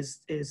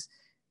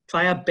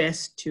try our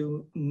best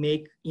to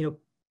make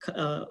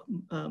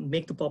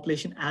the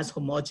population as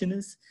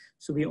homogeneous.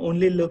 So we're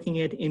only looking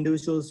at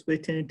individuals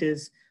with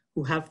tinnitus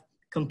who have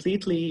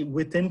completely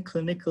within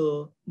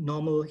clinical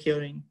normal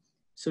hearing.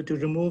 So to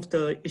remove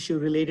the issue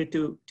related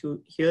to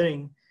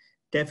hearing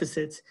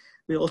deficits,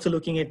 we're also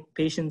looking at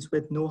patients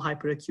with no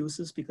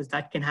hyperacusis, because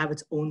that can have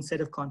its own set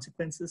of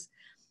consequences.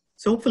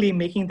 So hopefully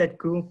making that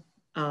group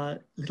a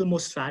little more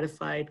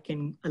stratified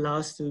can allow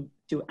us to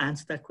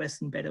answer that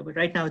question better. But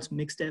right now it's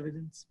mixed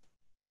evidence.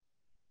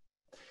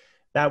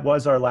 That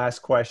was our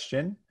last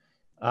question.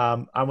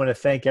 I want to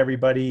thank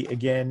everybody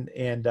again,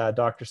 and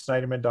Dr.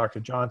 Snyderman, Dr.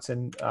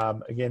 Johnson,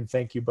 again,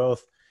 thank you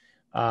both,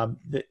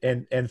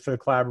 and for the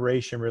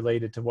collaboration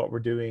related to what we're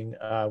doing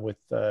with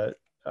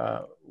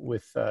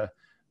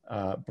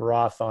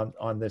Bharath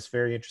on this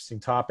very interesting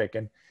topic.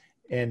 And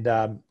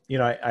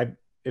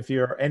if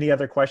there are any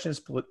other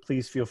questions,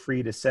 please feel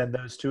free to send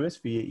those to us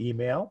via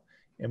email,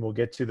 and we'll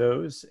get to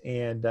those.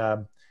 And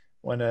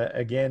want to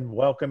again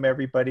welcome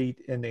everybody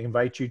and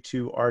invite you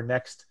to our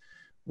next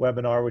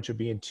webinar, which will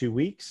be in 2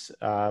 weeks.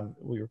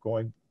 We are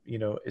going,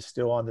 is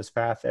still on this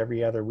path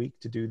every other week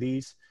to do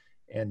these.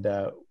 And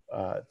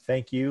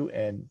thank you,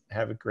 and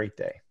have a great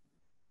day.